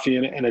of coffee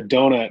and a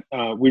donut.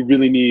 We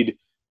really need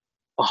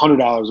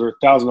 $100 or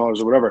 $1,000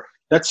 or whatever.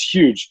 That's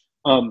huge.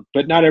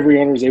 But not every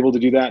owner is able to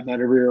do that.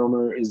 Not every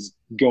owner is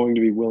going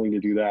to be willing to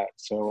do that.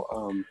 So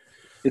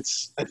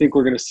I think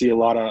we're going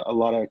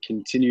to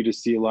continue to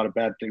see a lot of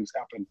bad things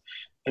happen,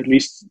 at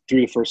least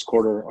through the first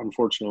quarter,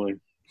 unfortunately.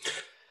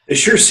 It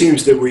sure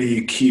seems that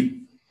we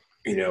keep,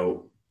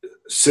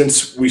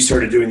 since we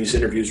started doing these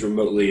interviews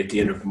remotely at the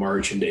end of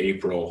March into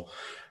April,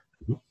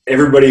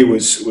 everybody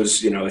was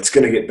it's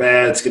going to get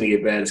bad. It's going to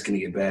get bad. It's going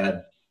to get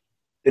bad.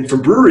 And for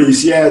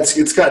breweries,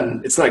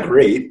 it's not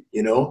great,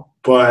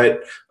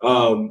 but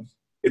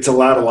it's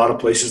allowed a lot of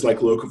places like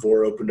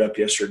Locavore opened up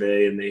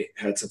yesterday, and they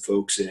had some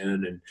folks in,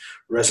 and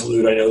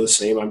Resolute, I know the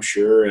same, I'm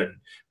sure, and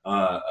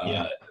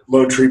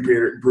Lone Tree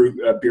Beer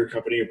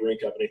Company, a brewing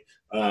company.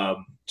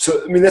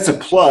 So I mean that's a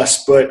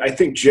plus, but I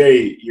think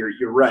Jay,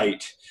 you're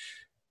right.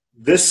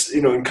 This,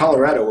 in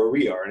Colorado where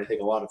we are, and I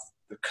think a lot of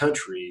the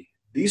country,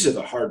 these are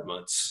the hard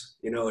months.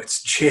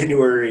 It's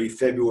January,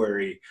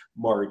 February,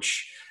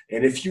 March.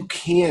 And if you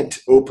can't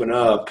open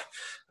up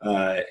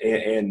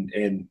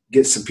and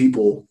get some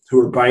people who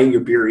are buying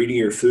your beer, eating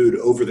your food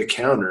over the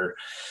counter,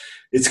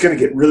 it's going to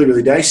get really,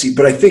 really dicey.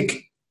 But I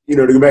think, to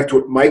go back to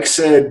what Mike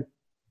said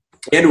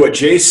and what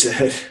Jay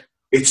said,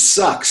 it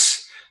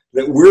sucks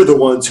that we're the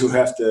ones who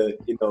have to,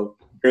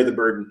 bear the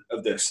burden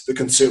of this, the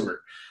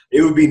consumer.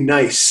 It would be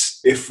nice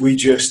if we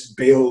just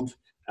bailed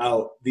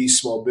out these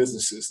small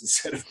businesses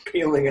instead of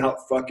bailing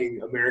out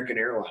fucking American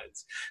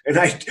Airlines. And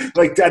I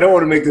don't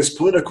want to make this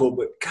political,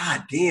 but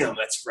god damn,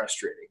 that's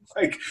frustrating.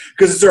 Like,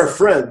 because it's our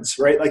friends,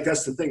 right? Like,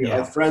 that's the thing. Yeah.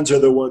 Our friends are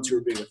the ones who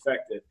are being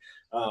affected.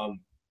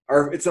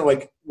 It's not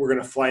like we're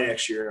going to fly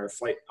next year and our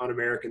flight on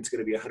American is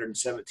going to be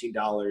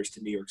 $117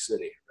 to New York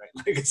City, right?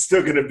 Like, it's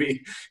still going to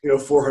be,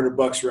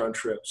 $400 round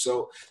trip.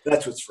 So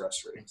that's what's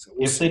frustrating. So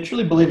if they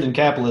truly believed in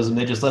capitalism,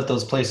 they just let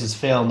those places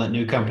fail and let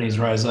new companies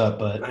rise up.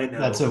 But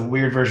that's a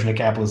weird version of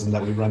capitalism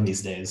that we run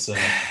these days. So,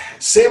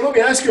 Sam, let me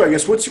ask you, I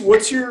guess, what's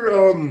your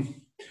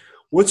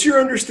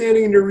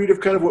understanding and your read of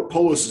kind of what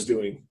Polis is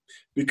doing?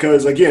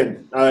 Because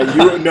again, I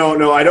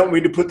don't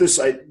mean to put this.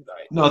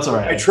 No, it's all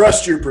right. I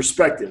trust your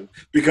perspective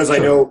because sure. I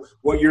know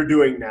what you're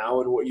doing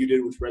now and what you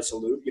did with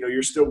Resolute.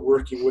 You're still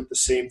working with the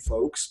same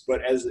folks, but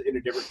in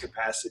a different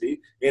capacity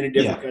and in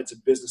different kinds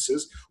of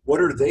businesses. What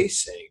are they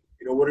saying?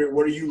 What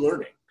are you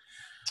learning?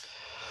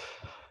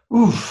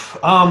 Oof.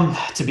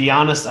 To be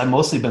honest, I've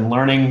mostly been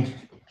learning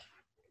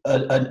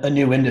a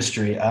new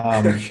industry.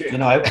 I've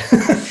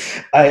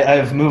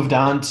moved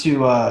on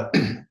to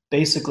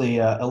basically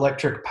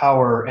electric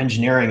power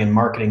engineering and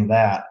marketing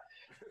that.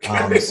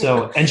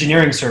 So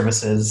engineering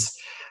services,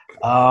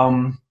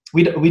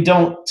 we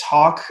don't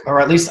talk,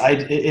 or at least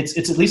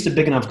it's at least a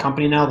big enough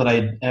company now that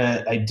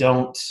I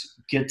don't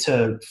get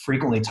to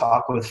frequently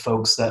talk with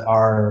folks that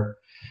are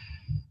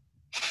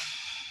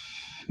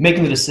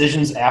making the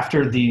decisions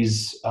after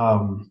these,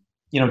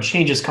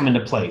 changes come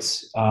into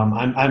place.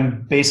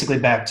 I'm basically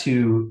back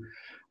to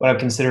what I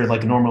consider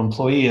like a normal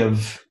employee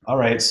of, all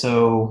right,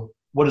 so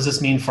what does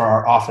this mean for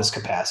our office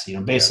capacity?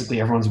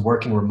 Basically everyone's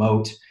working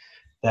remote.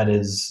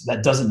 That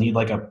doesn't need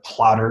like a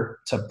plotter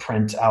to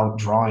print out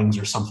drawings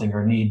or something,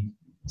 or need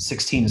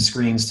 16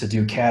 screens to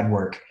do CAD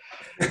work.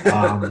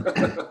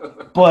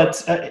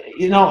 But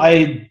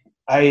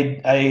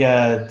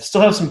I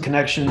still have some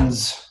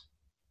connections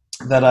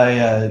that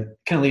I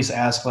can at least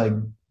ask, like,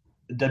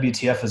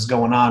 WTF is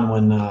going on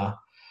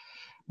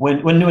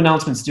when new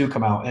announcements do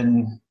come out.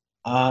 And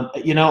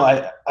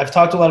I've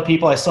talked to a lot of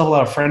people. I still have a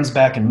lot of friends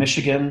back in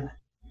Michigan,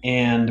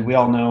 and we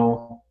all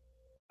know.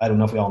 I don't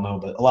know if we all know,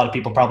 but a lot of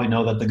people probably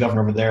know that the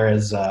governor over there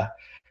is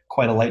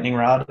quite a lightning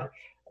rod.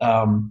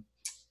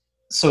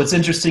 So it's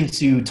interesting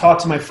to talk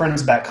to my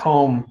friends back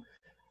home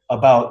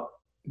about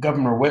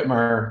Governor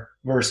Whitmer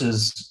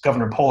versus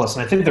Governor Polis.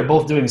 And I think they're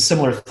both doing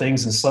similar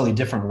things in slightly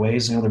different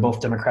ways. They're both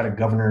Democratic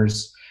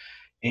governors,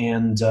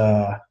 and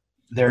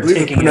they're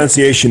taking the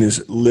pronunciation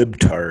is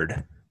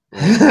libtard.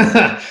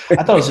 I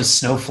thought it was just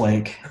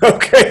snowflake.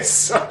 Okay,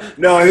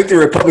 no, I think the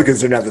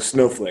Republicans are now the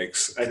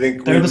snowflakes. I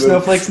think they're the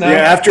snowflakes now. Yeah,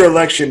 after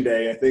Election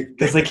Day, I think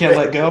because they can't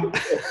let go.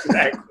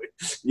 Exactly.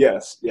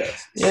 Yes.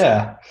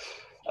 Yeah.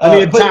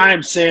 Plenty of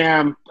time,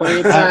 Sam.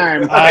 Plenty of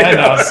time. I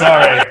know.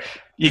 Sorry,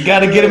 you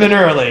got to get them in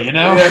early.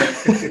 Yeah.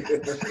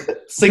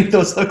 Sink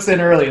those hooks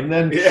in early, and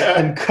then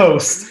and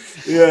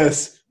coast.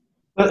 Yes.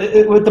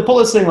 But with the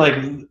Polis thing, like,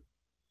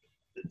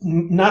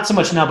 not so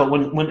much now, but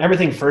when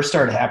everything first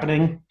started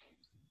happening,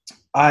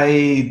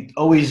 I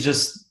always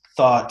just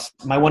thought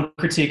my one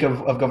critique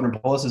of Governor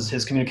Polis is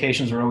his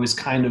communications were always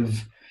kind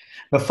of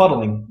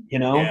befuddling,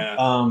 Yeah.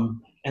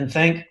 And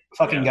thank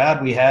fucking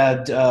God we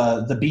had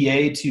the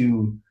BA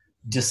to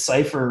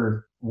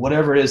decipher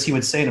whatever it is he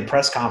would say in a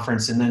press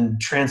conference and then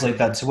translate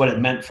that to what it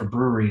meant for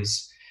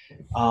breweries.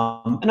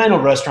 And I know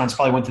restaurants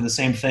probably went through the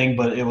same thing,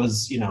 but it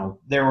was,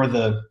 they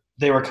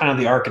were kind of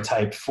the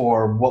archetype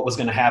for what was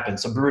going to happen.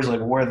 So brewers are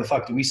like, well, where the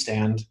fuck do we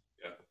stand?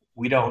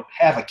 We don't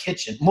have a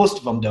kitchen. Most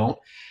of them don't.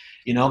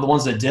 The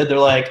ones that did, they're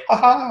like,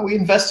 aha, we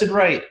invested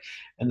right.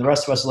 And the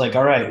rest of us are like,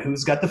 all right,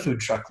 who's got the food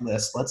truck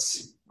list?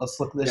 Let's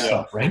look this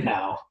up right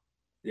now.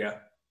 Yeah,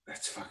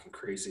 that's fucking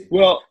crazy.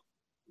 Well,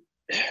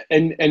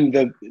 and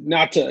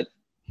not to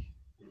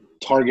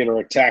target or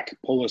attack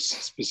Polis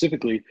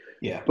specifically,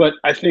 but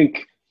I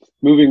think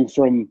moving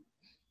from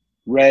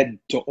red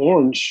to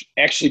orange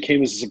actually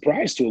came as a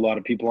surprise to a lot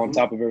of people on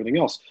top of everything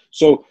else.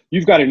 So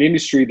you've got an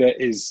industry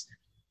that is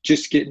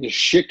just getting the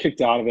shit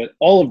kicked out of it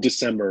all of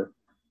December,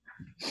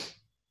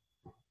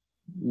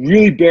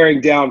 really bearing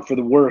down for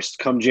the worst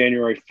come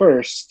January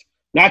 1st.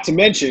 Not to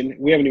mention,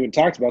 we haven't even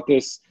talked about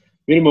this,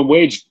 minimum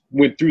wage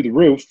went through the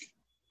roof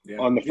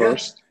on the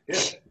 1st. Yeah.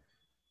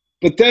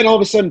 But then all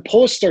of a sudden,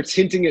 Polis starts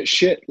hinting at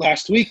shit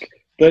last week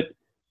that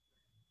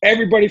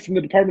everybody from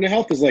the Department of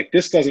Health is like,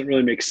 this doesn't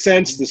really make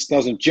sense. This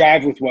doesn't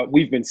jive with what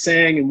we've been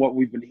saying and what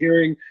we've been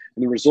hearing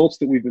and the results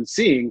that we've been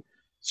seeing.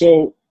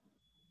 So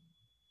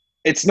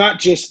it's not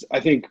just, I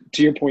think,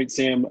 to your point,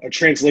 Sam, a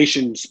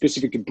translation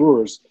specific to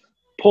brewers.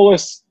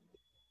 Polis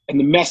and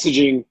the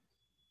messaging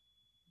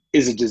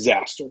is a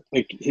disaster.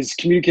 Like, his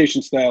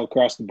communication style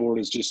across the board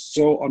is just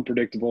so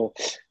unpredictable.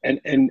 And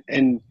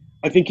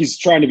I think he's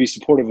trying to be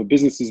supportive of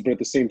businesses, but at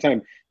the same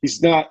time,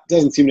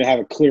 doesn't seem to have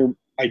a clear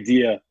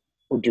idea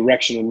or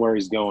direction on where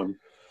he's going.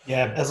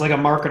 Yeah, as like a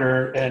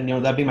marketer, and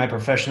that'd be my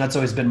profession. That's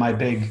always been my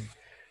big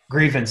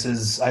grievance.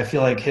 Is I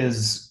feel like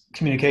his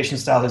communication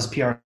style, his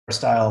PR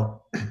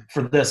style,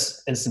 for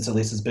this instance at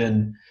least, has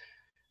been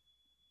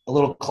a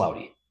little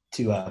cloudy,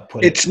 to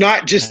put it. It's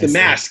not just the nicely.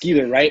 mask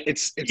either, right?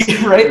 It's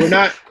Right? We're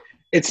not.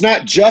 It's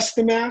not just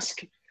the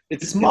mask.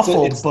 It's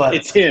muffled, but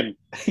it's him.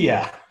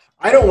 Yeah.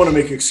 I don't want to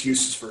make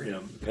excuses for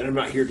him, and I'm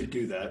not here to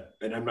do that,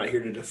 and I'm not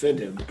here to defend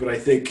him. But I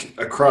think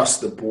across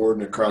the board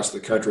and across the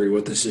country,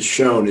 what this has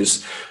shown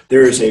is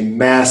there is a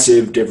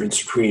massive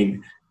difference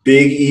between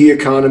big E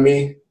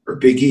economy or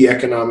big E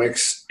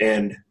economics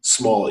and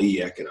small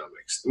E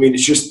economics. I mean,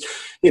 it's just,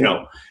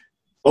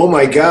 oh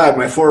my God,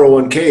 my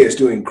 401k is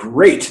doing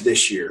great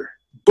this year,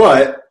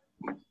 but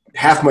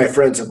half my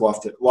friends have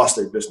lost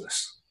their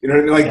business. You know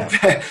what I mean?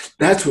 Like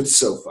that's what's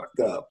so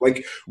fucked up.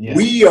 Like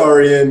we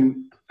are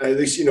in, at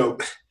least,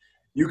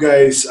 you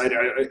guys,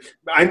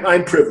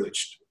 I'm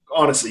privileged.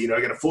 Honestly,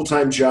 I got a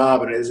full-time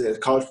job and as a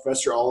college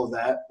professor, all of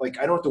that. Like,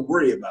 I don't have to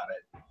worry about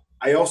it.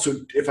 I also,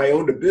 if I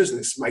owned a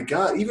business, my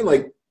God, even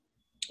like,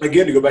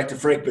 again, to go back to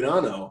Frank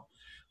Bonanno,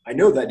 I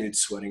know that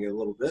dude's sweating a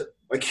little bit.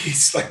 Like,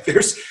 he's like,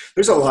 there's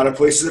a lot of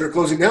places that are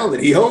closing down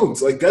that he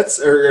owns. Like, that's,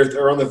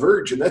 or on the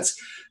verge. And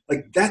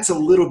that's a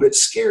little bit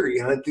scary.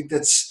 And I think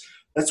that's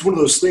one of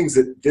those things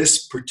that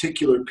this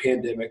particular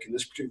pandemic and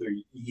this particular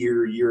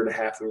year and a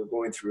half that we're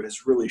going through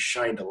has really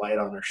shined a light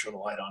on, or shown a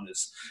light on,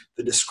 is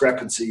the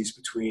discrepancies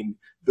between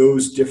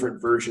those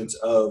different versions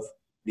of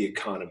the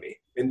economy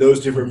and those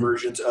different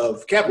versions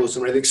of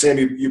capitalism. I think, Sam,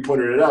 you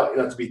pointed it out,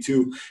 not to be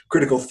too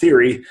critical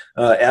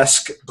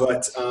theory-esque,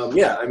 but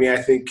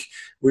I think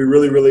we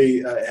really,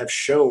 really have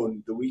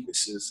shown the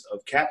weaknesses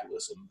of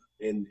capitalism,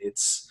 and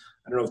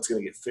I don't know if it's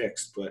going to get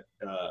fixed, but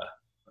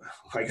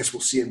I guess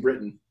we'll see in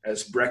Britain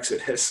as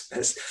Brexit has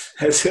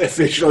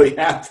officially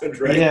happened,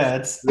 right? Yeah,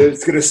 it's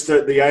going to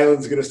start. The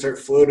island's going to start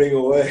floating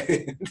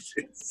away.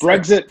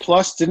 Brexit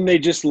plus, didn't they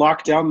just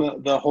lock down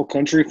the whole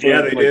country?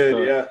 Yeah, they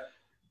did. Yeah.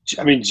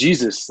 I mean,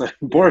 Jesus,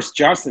 Boris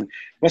Johnson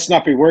must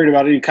not be worried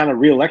about any kind of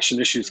re-election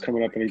issues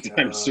coming up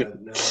anytime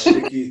soon. No, I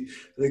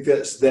think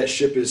that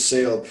ship has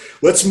sailed.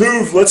 Let's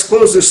move. Let's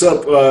close this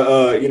up. We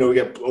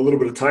got a little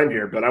bit of time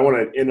here, but I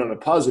want to end on a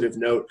positive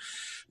note.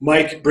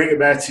 Mike, bring it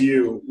back to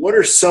you. What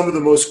are some of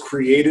the most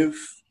creative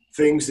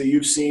things that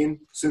you've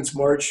seen since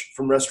March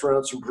from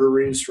restaurants, from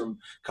breweries, from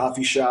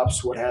coffee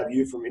shops, what have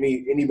you, from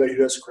anybody who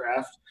does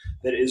craft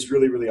that is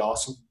really, really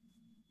awesome?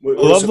 I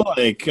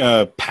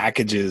love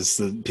packages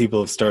that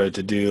people have started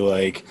to do.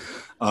 Like,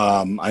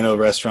 I know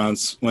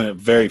restaurants, when it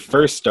very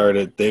first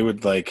started, they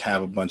would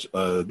have a bunch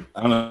of,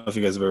 I don't know if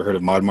you guys have ever heard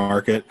of Mod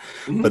Market,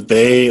 but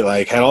they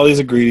had all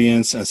these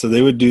ingredients. And so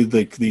they would do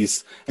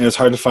these, and it was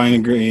hard to find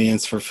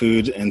ingredients for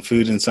food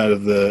inside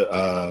of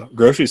the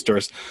grocery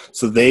stores.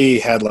 So they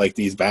had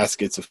these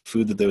baskets of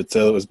food that they would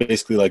sell. It was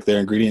basically their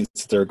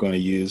ingredients that they were going to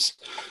use.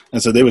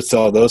 And so they would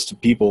sell those to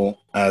people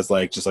as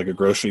just a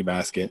grocery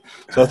basket.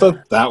 So I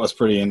thought that was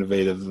pretty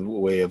innovative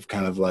way of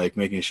kind of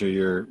making sure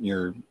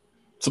your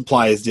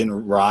supplies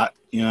didn't rot,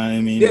 you know what I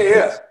mean?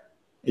 Yeah.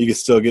 You could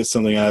still get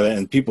something out of it,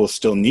 and people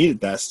still needed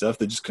that stuff.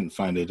 They just couldn't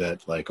find it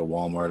at a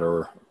Walmart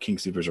or King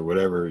Soopers or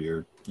whatever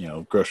your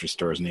grocery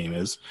store's name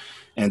is.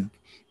 And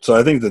so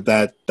I think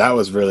that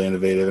was really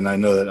innovative, and I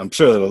know that I'm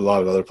sure that a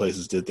lot of other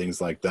places did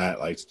things like that,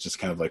 just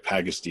kind of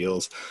package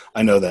deals.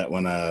 I know that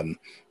when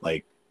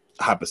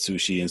Hapa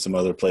Sushi and some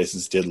other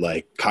places did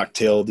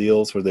cocktail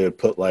deals where they would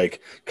put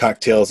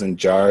cocktails in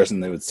jars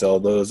and they would sell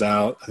those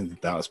out. I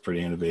think that was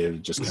pretty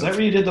innovative. Is that where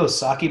you did those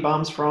sake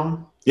bombs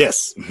from?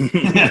 Yes.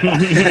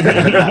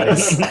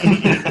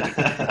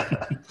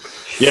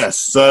 Yes.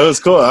 So it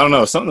was cool. I don't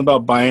know. Something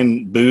about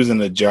buying booze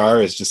in a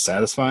jar is just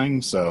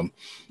satisfying. So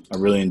I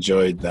really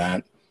enjoyed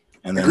that.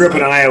 And then I grew up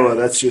in Iowa.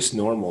 That's just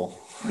normal.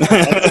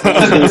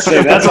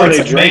 That's how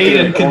they made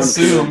and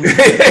consumed.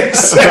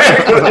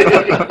 Exactly.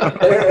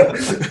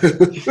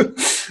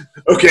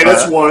 Okay,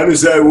 that's one.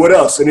 Is that what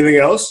else? Anything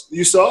else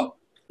you saw?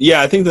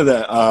 Yeah, I think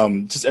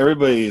that just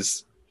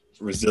everybody's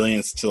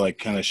resilience to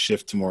kind of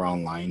shift to more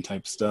online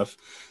type stuff,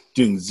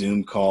 doing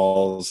Zoom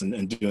calls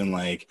and doing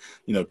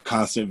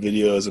constant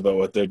videos about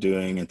what they're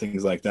doing and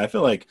things like that. I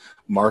feel like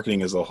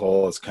marketing as a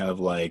whole is kind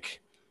of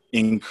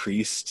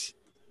increased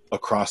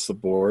across the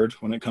board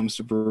when it comes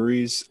to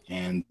breweries,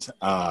 and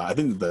I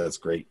think that's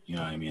great. You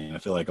know what I mean? I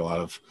feel like a lot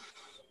of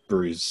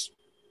breweries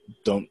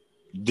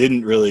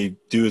didn't really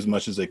do as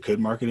much as they could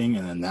marketing,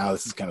 and then now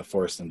this has kind of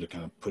forced them to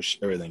kind of push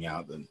everything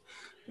out and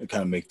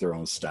kind of make their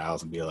own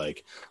styles and be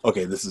like,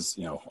 okay, this is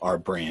our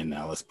brand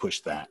now, let's push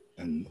that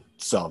and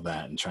sell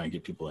that and try and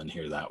get people in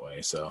here that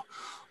way. So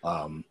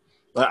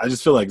I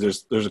just feel like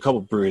there's a couple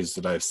breweries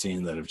that I've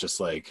seen that have just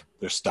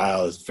their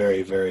style is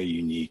very, very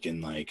unique,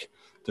 and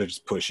they're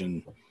just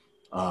pushing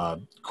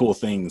cool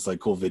things,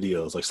 cool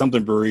videos.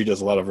 Something Brewery does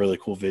a lot of really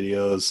cool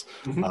videos.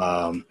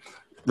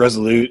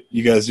 Resolute,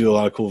 you guys do a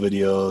lot of cool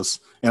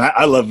videos, and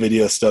I love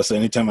video stuff. So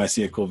anytime I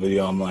see a cool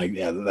video, I'm like,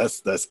 yeah, that's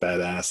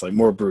badass.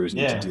 More breweries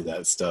need to do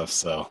that stuff.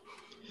 So,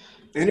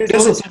 and it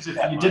doesn't. If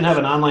you didn't have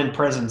an online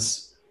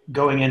presence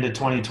going into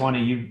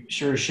 2020, you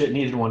sure as shit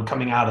needed one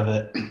coming out of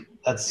it.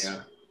 That's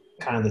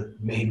kind of the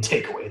main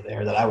takeaway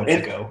there that I would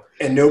echo.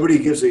 And nobody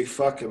gives a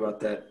fuck about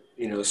that.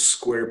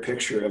 square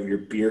picture of your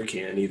beer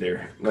can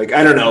either. Like,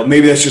 I don't know,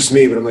 maybe that's just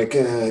me, but I'm like,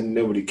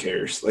 nobody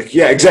cares. Like,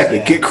 yeah, exactly.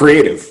 Yeah. Get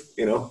creative,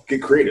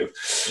 get creative.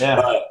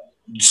 Yeah.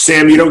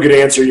 Sam, you don't get an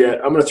answer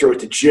yet. I'm going to throw it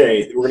to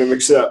Jay. We're going to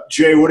mix it up.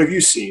 Jay, what have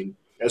you seen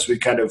as we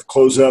kind of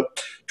close up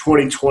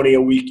 2020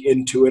 a week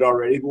into it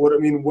already? But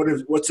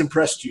what's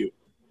impressed you?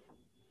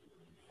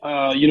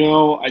 I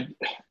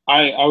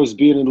was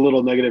being a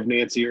little negative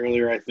Nancy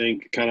earlier, I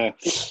think, kind of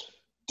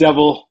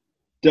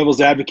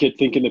devil's advocate,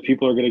 thinking that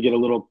people are going to get a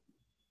little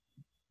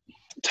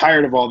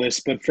tired of all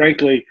this. But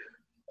frankly,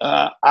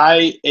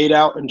 I ate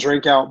out and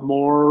drank out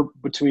more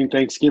between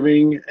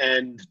Thanksgiving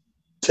and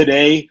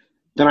today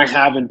than I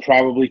have in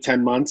probably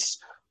 10 months.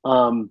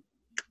 And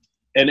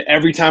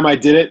every time I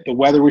did it, the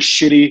weather was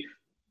shitty.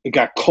 It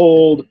got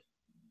cold.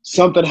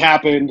 Something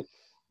happened.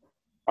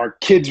 Our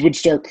kids would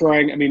start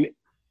crying. I mean,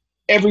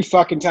 every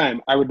fucking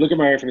time I would look at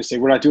my wife and say,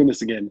 we're not doing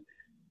this again.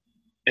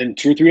 And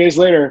 2 or 3 days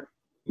later,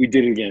 we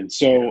did it again.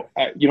 So,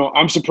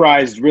 I'm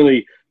surprised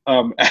really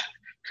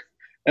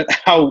at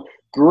how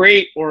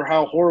great or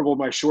how horrible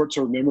my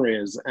short-term memory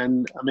is.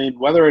 And I mean,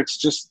 whether it's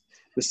just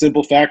the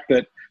simple fact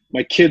that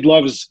my kid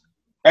loves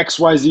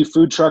XYZ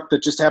food truck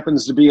that just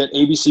happens to be at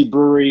ABC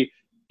Brewery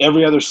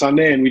every other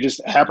Sunday and we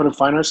just happen to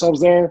find ourselves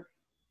there,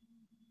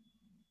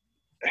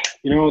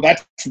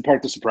 that's the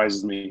part that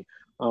surprises me.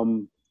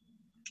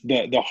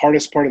 The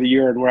hardest part of the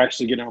year, and we're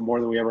actually getting out more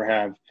than we ever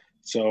have.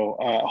 So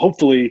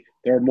hopefully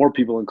there are more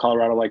people in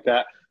Colorado like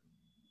that.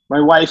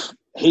 My wife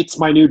hates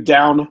my new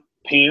down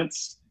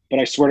pants, but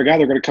I swear to God,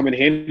 they're going to come in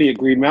handy at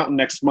Green Mountain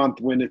next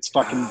month when it's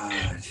fucking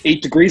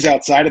 8 degrees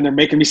outside and they're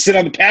making me sit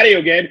on the patio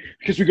again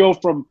because we go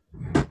from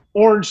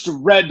orange to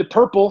red to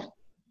purple.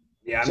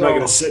 Yeah, I'm not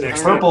going to sit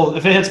next to purple.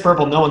 If it hits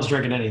purple, no one's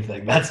drinking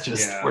anything. That's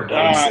just we're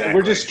done. Exactly.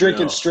 We're just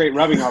drinking straight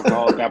rubbing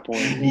alcohol at that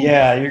point.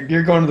 Yeah,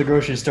 you're going to the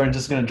grocery store and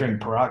just going to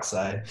drink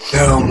peroxide.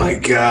 Oh my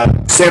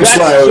God, Sam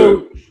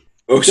Sly.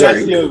 That's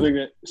the other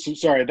thing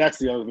that's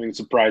the other thing that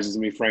surprises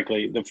me,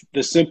 frankly.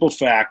 The simple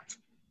fact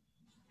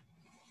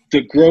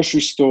that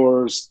grocery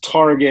stores,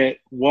 Target,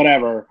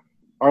 whatever,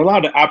 are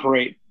allowed to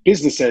operate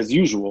business as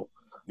usual.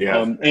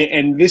 Yeah.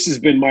 And this has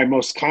been my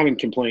most common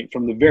complaint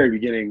from the very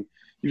beginning.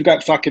 You've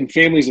got fucking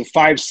families of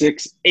 5,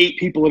 6, 8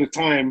 people at a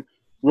time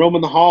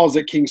roaming the halls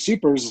at King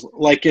Soopers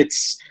like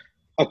it's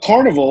a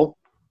carnival,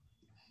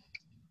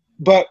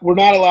 but we're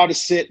not allowed to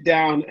sit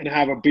down and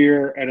have a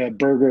beer and a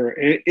burger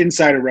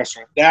inside a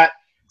restaurant. That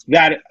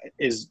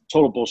is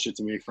total bullshit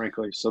to me,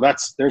 frankly. So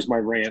there's my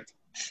rant.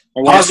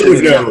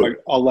 Positive note.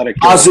 I'll let it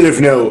go.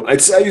 Positive note.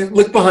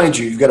 Look behind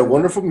you. You've got a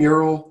wonderful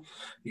mural.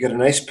 You got a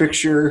nice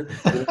picture.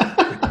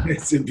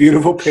 It's a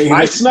beautiful painting.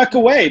 I snuck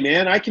away,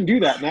 man. I can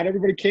do that. Not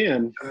everybody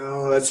can.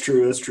 Oh, that's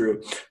true. That's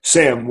true.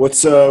 Sam,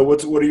 what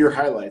are your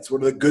highlights?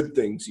 What are the good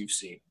things you've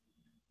seen?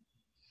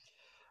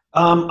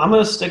 I'm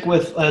going to stick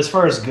with, as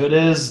far as good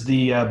is,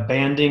 the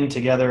banding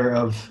together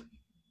of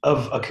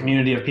a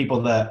community of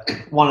people that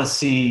want to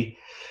see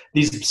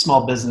these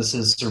small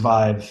businesses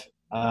survive.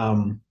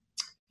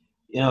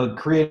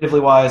 Creatively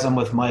wise, I'm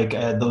with Mike.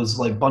 Those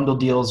like bundle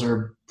deals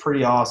are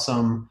pretty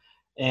awesome.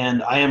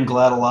 And I am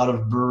glad a lot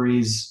of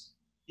breweries,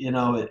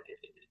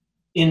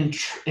 in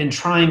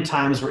trying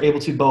times, were able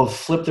to both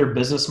flip their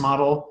business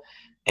model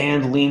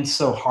and lean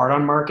so hard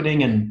on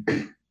marketing.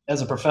 And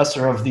as a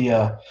professor of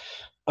the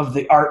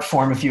art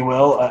form, if you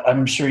will,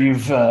 I'm sure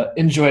you've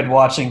enjoyed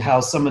watching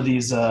how some of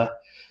these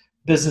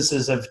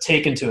businesses have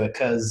taken to it.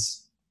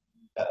 Because,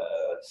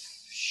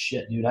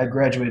 shit, dude, I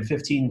graduated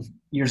 15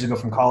 years ago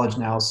from college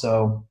now,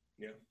 so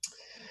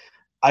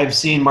I've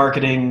seen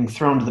marketing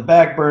thrown to the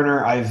back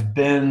burner. I've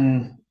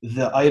been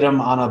the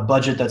item on a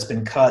budget that's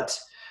been cut.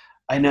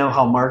 I know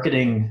how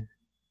marketing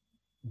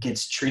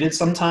gets treated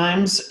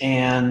sometimes.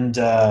 And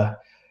I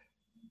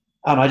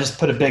don't know, I just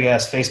put a big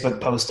ass Facebook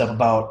post up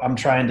about I'm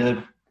trying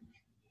to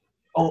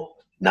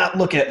not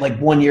look at like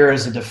 1 year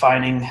as a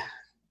defining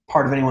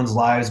part of anyone's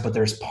lives, but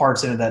there's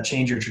parts in it that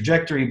change your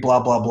trajectory, blah,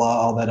 blah, blah,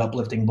 all that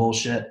uplifting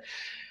bullshit.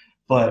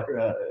 But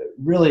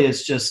really,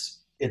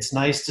 it's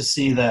nice to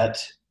see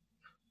that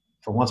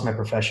for once my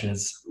profession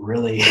is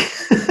really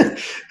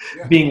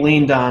being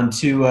leaned on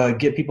to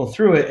get people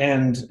through it,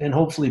 and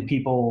hopefully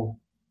people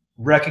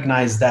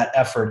recognize that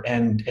effort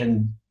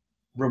and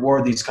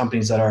reward these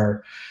companies that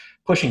are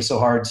pushing so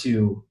hard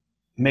to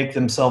make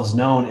themselves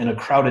known in a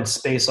crowded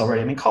space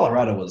already. I mean,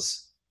 Colorado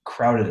was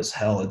crowded as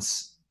hell.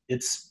 It's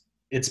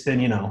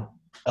been,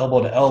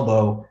 elbow to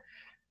elbow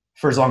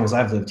for as long as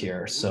I've lived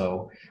here.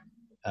 So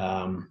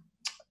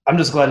I'm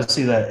just glad to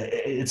see that.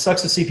 It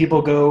sucks to see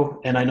people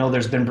go, and I know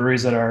there's been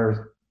breweries that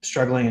are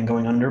struggling and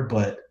going under,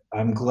 but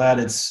I'm glad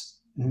it's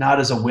not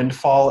as a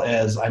windfall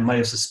as I might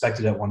have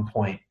suspected at one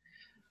point.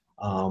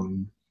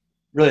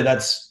 Really, I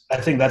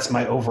think that's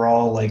my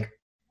overall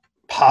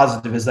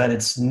positive, is that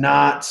it's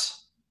not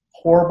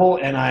horrible,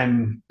 and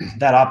I'm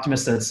that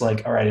optimist that it's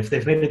like, all right, if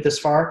they've made it this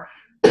far,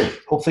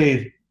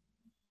 hopefully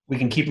we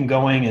can keep them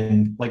going.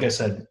 And like I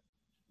said,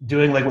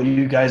 doing like what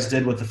you guys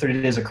did with the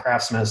 30 Days of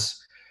Craftsmas,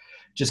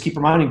 just keep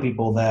reminding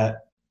people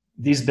that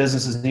these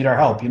businesses need our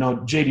help.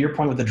 Jay, to your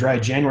point with the dry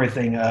January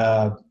thing,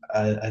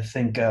 I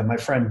think my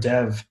friend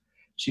Dev,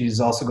 she's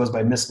also goes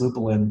by Miss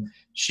Lupulin.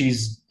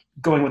 She's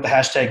going with the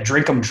hashtag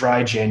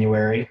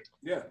 #Drink'emDryJanuary.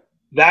 Yeah.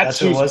 That's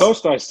whose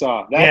post I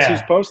saw.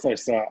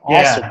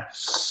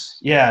 Awesome.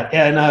 Yeah,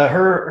 and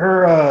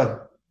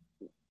her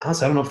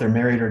honestly, I don't know if they're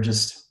married or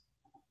just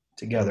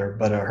together,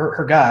 but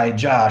her guy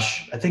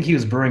Josh, I think he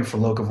was brewing for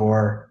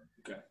Locavore.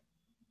 Okay.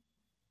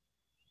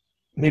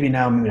 Maybe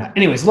now, maybe not.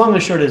 Anyways, long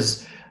and short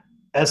is,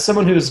 as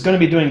someone who's going to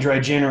be doing Dry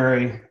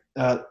January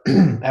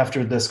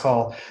after this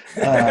call,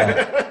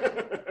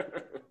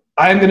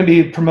 I'm going to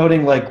be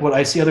promoting like what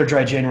I see other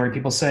Dry January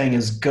people saying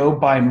is go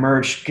buy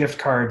merch, gift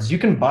cards. You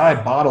can buy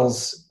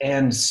bottles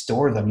and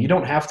store them. You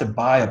don't have to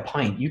buy a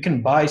pint. You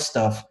can buy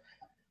stuff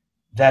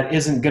that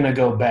isn't going to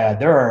go bad.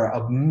 There are,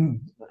 I'm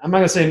not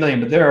going to say a million,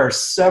 but there are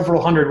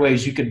several hundred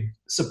ways you could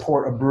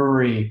support a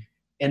brewery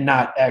and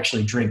not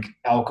actually drink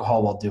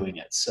alcohol while doing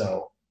it.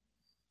 So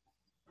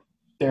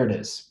there it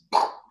is.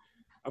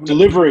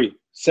 Delivery.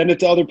 Send it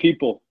to other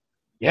people.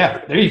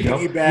 Yeah, there you go.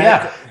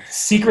 Yeah,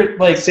 secret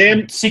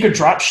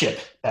drop ship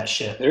that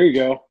shit. There you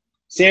go.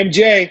 Sam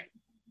J,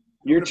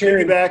 your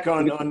turn. Back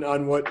on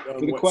what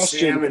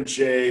Sam and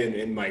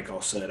Jay and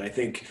Michael said. I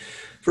think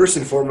first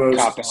and foremost,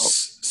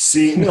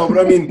 but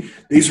I mean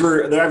these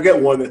were. I've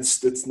got one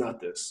that's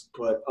not this,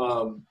 but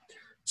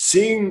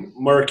seeing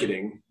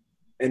marketing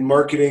and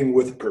marketing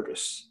with a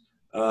purpose.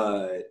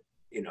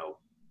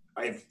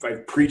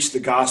 I've preached the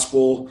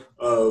gospel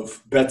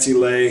of Betsy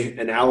Lay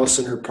and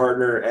Allison, her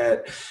partner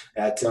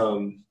at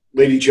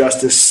Lady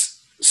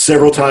Justice,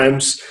 several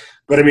times.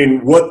 But I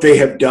mean, what they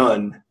have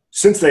done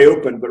since they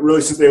opened, but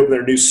really since they opened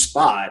their new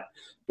spot,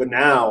 but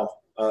now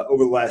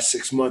over the last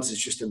 6 months,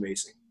 it's just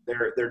amazing.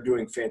 They're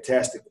doing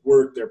fantastic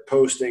work. They're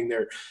posting.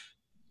 They're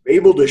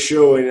able to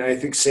show, and I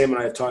think Sam and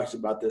I have talked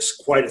about this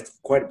quite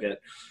a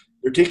bit.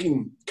 They're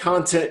taking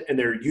content and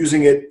they're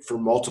using it for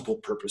multiple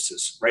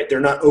purposes, right? They're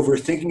not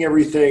overthinking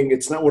everything.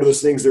 It's not one of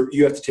those things that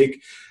you have to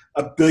take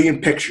a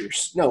billion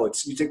pictures. No,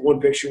 it's you take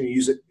one picture and you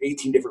use it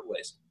 18 different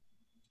ways.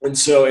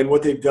 And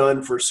what they've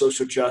done for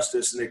social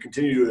justice, and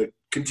they're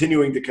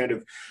continuing to kind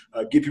of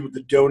get people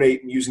to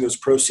donate and using those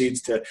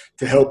proceeds to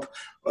help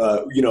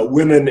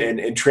women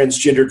and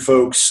transgendered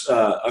folks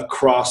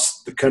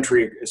across the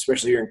country,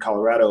 especially here in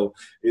Colorado,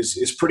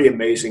 is pretty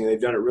amazing.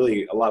 They've done it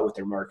really a lot with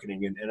their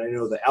marketing. And I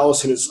know that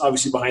Allison is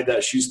obviously behind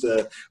that. She's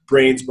the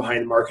brains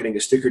behind the marketing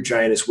of Sticker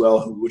Giant as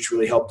well, which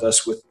really helped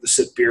us with the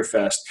SIP Beer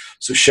Fest.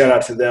 So shout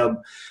out to them.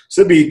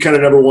 So that'd be kind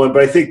of number one.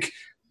 But I think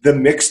the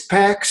mixed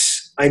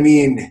packs, I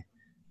mean,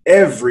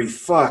 every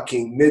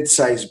fucking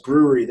mid-sized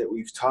brewery that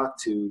we've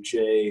talked to,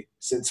 Jay,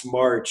 since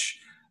March,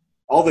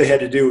 all they had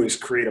to do is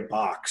create a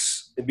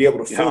box and be able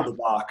to fill the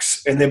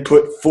box and then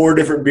put 4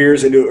 different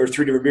beers into it or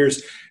 3 different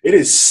beers. It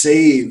has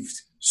saved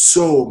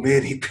so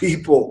many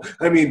people.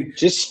 I mean,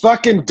 just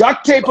fucking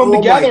duct tape them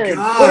together and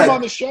put them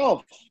on the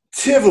shelf.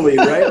 Tivoli,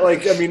 right?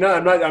 Like, I mean,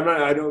 I'm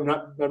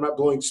not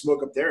blowing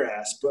smoke up their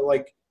ass, but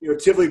like,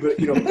 Tivoli. But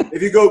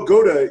if you go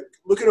to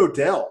look at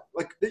Odell,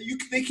 like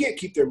they can't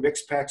keep their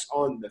mix packs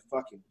on the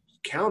fucking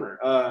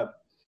counter.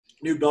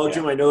 New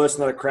Belgium, I know that's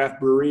not a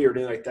craft brewery or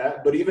anything like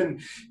that, but even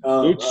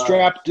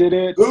Bootstrap did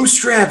it.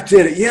 Bootstrap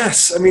did it.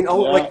 Yes, I mean,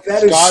 like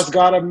that Ska's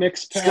got a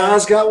mix pack.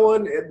 Ska's got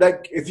one.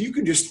 Like, if you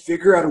can just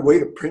figure out a way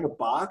to print a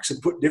box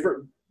and put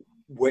different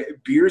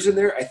beers in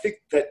there, I think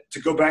that to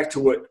go back to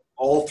what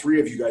all 3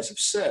 of you guys have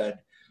said,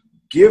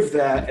 give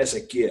that as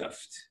a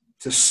gift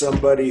to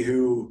somebody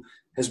who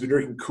has been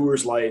drinking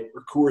Coors Light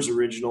or Coors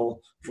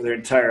Original for their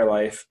entire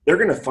life. They're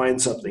going to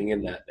find something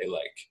in that they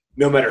like.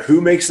 No matter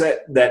who makes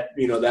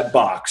that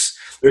box,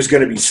 there's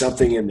going to be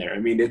something in there. I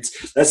mean,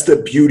 that's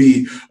the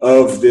beauty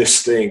of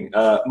this thing.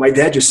 My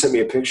dad just sent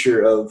me a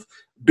picture of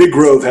Big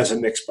Grove has a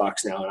mixed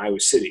box now in Iowa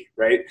City,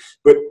 right?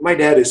 But my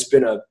dad has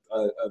been a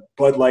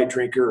Bud Light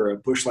drinker or a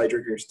Busch Light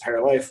drinker his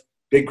entire life.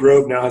 Big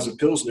Grove now has a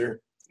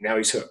Pilsner. Now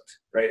he's hooked,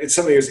 right? It's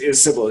something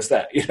as simple as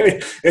that,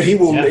 and he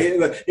will,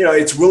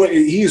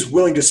 he is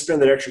willing to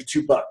spend that extra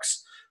 $2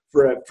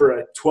 for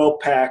a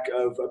 12-pack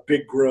of a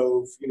Big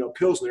Grove,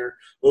 Pilsner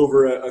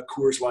over a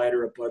Coors Light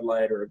or a Bud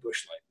Light or a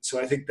Busch Light. So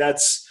I think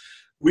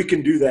we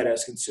can do that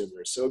as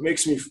consumers. So it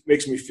makes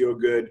me feel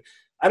good.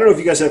 I don't know if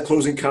you guys have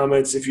closing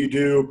comments. If you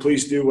do,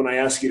 please do when I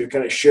ask you to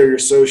kind of share your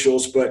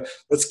socials. But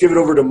let's give it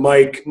over to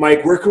Mike.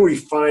 Mike, where can we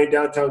find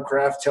Downtown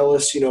Craft? Tell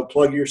us,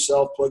 plug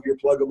yourself, plug your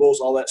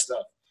pluggables, all that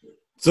stuff.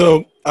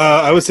 So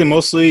I would say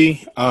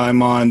mostly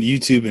I'm on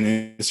YouTube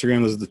and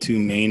Instagram. Those are the 2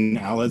 main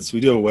outlets. We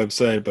do have a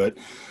website, but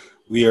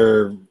we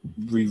are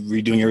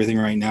redoing everything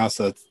right now,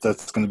 so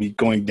that's going to be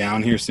going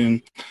down here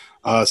soon.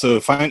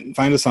 So find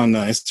us on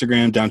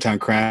Instagram, Downtown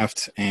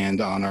Craft, and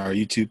on our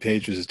YouTube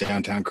page, which is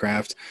Downtown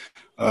Craft.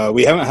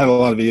 We haven't had a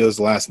lot of videos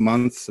last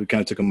month. So we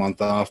kind of took a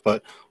month off,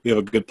 but we have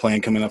a good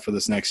plan coming up for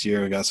this next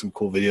year. We got some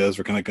cool videos.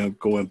 We're kind of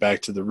going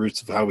back to the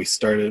roots of how we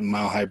started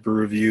Mile High Brew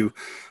Review.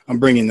 I'm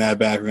bringing that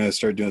back. We're going to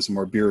start doing some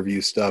more beer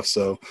review stuff.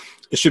 So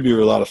it should be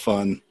a lot of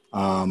fun.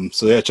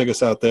 So yeah, check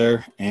us out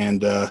there.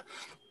 And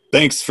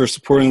thanks for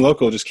supporting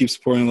local. Just keep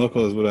supporting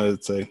local is what I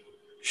would say.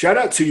 Shout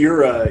out to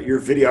your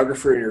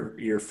videographer and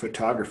your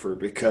photographer,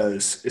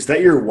 because is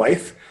that your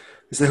wife?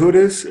 Is that who it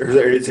is, or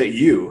is that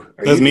you?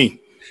 That's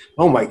me.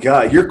 Oh my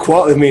God, your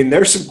quality. I mean,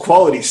 there's some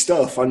quality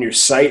stuff on your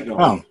site and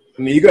all. Oh,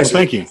 I mean, you guys.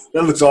 thank you.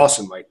 That looks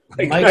awesome, Mike.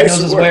 Mike nice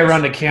knows his work. way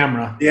around the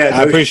camera. Yeah,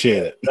 I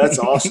appreciate it. That's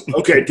awesome.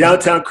 Okay,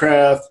 Downtown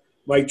Craft,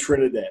 Mike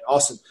Trinidad.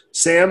 Awesome.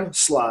 Sam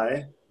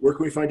Sly, where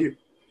can we find you?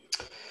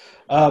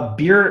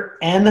 Beer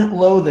and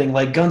Loathing,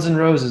 like Guns N'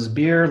 Roses.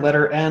 Beer,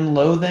 letter N,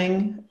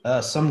 Loathing.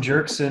 Some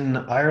jerks in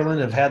Ireland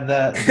have had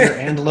that Beer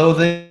and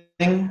Loathing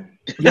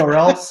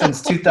URL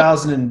since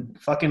 2000 and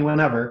fucking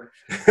whenever.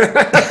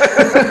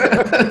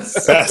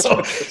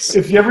 So,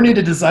 if you ever need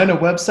to design a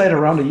website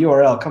around a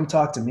URL, come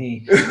talk to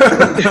me.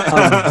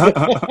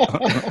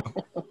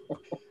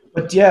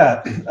 But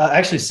yeah,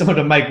 actually, similar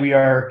to Mike, we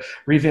are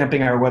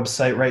revamping our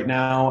website right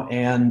now,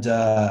 and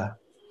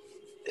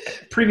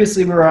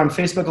previously we were on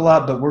Facebook a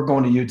lot, but we're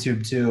going to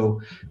YouTube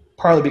too,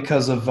 partly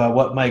because of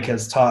what Mike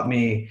has taught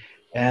me.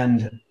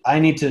 And I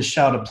need to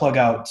shout a plug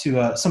out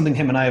to something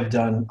him and I have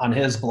done on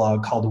his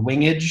blog called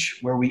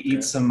Wingage, where we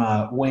eat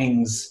some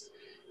wings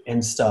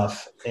and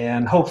stuff.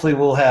 And hopefully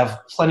we'll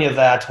have plenty of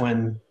that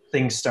when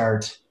things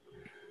start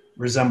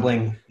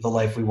resembling the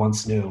life we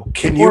once knew.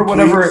 Or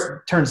whatever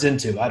it turns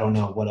into. I don't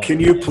know. Whatever. Can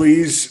you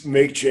please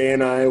make Jay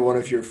and I one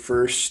of your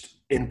first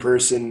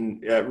in-person,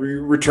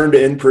 return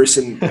to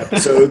in-person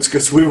episodes,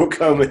 because we will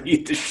come and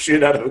eat the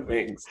shit out of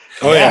wings.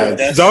 Oh yeah,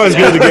 it's always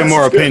good to get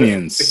more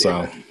opinions.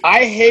 So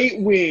I hate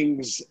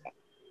wings.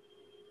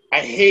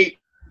 I hate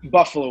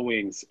buffalo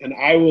wings, and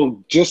I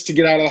will, just to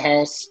get out of the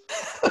house,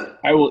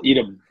 I will eat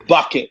a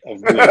bucket of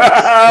wings.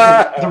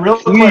 The real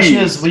question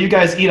is, will you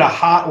guys eat a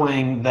hot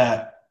wing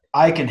that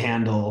I can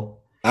handle?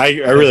 I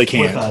really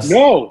can't.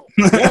 No,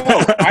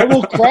 I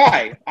will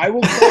cry. I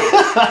will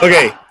cry.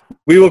 Okay,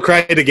 we will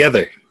cry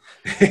together.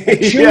 I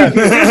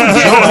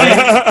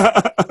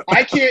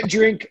can't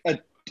drink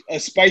a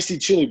spicy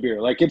chili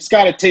beer. Like, it's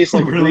got to taste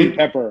like green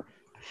pepper.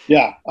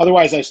 Yeah,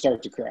 otherwise I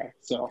start to cry.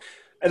 So,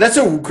 and that's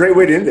a great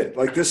way to end it.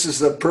 Like, this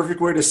is a perfect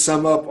way to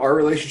sum up our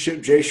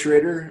relationship, Jay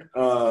Schrader.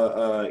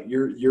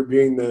 You're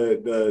being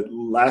the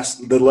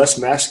less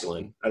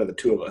masculine out of the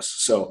two of us.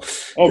 So,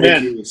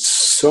 thank you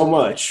so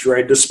much.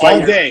 Right,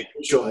 despite your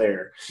facial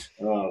hair,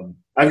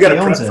 I've got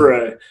to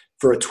prep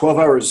for a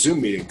 12-hour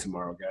Zoom meeting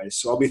tomorrow, guys.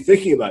 So I'll be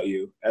thinking about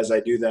you as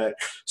I do that.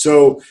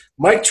 So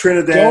Mike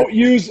Trinidad.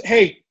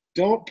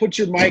 Don't put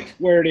your mic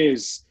where it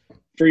is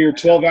for your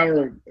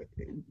 12-hour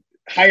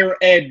higher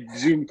ed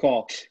Zoom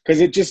call, because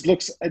it just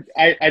looks,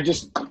 I'm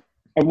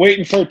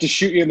waiting for it to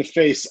shoot you in the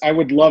face. I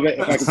would love it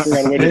if I could figure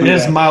out a way to do that. It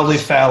is mildly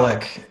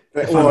phallic,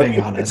 if I'm being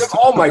honest. It's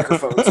all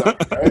microphones on,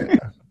 right?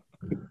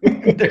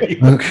 There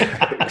you go. Okay,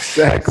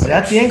 exactly. Is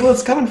that the angle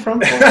it's coming from?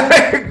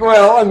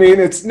 Well, I mean,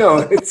 it's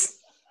yes.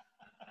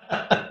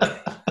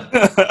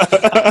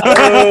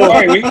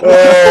 We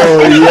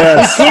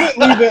couldn't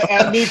leave it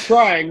at me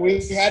crying. We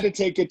had to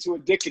take it to a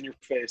dick in your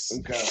face.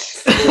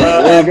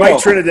 Okay. Mike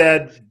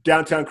Trinidad,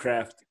 Downtown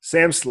Craft,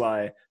 Sam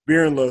Sly,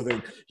 Beer and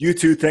Loathing. You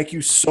two, thank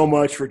you so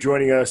much for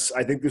joining us.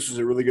 I think this was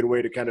a really good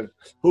way to kind of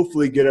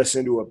hopefully get us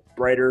into a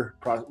brighter,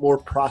 more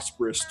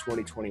prosperous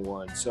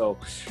 2021. So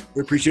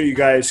we appreciate you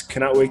guys.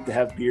 Cannot wait to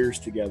have beers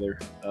together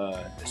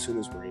as soon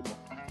as we're able.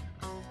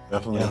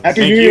 Definitely.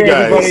 Happy New Year,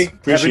 everybody.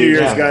 Happy New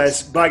Year's,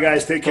 guys. Bye,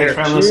 guys. Take care. Thanks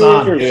for having us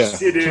on.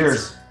 See you, dudes.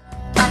 Cheers.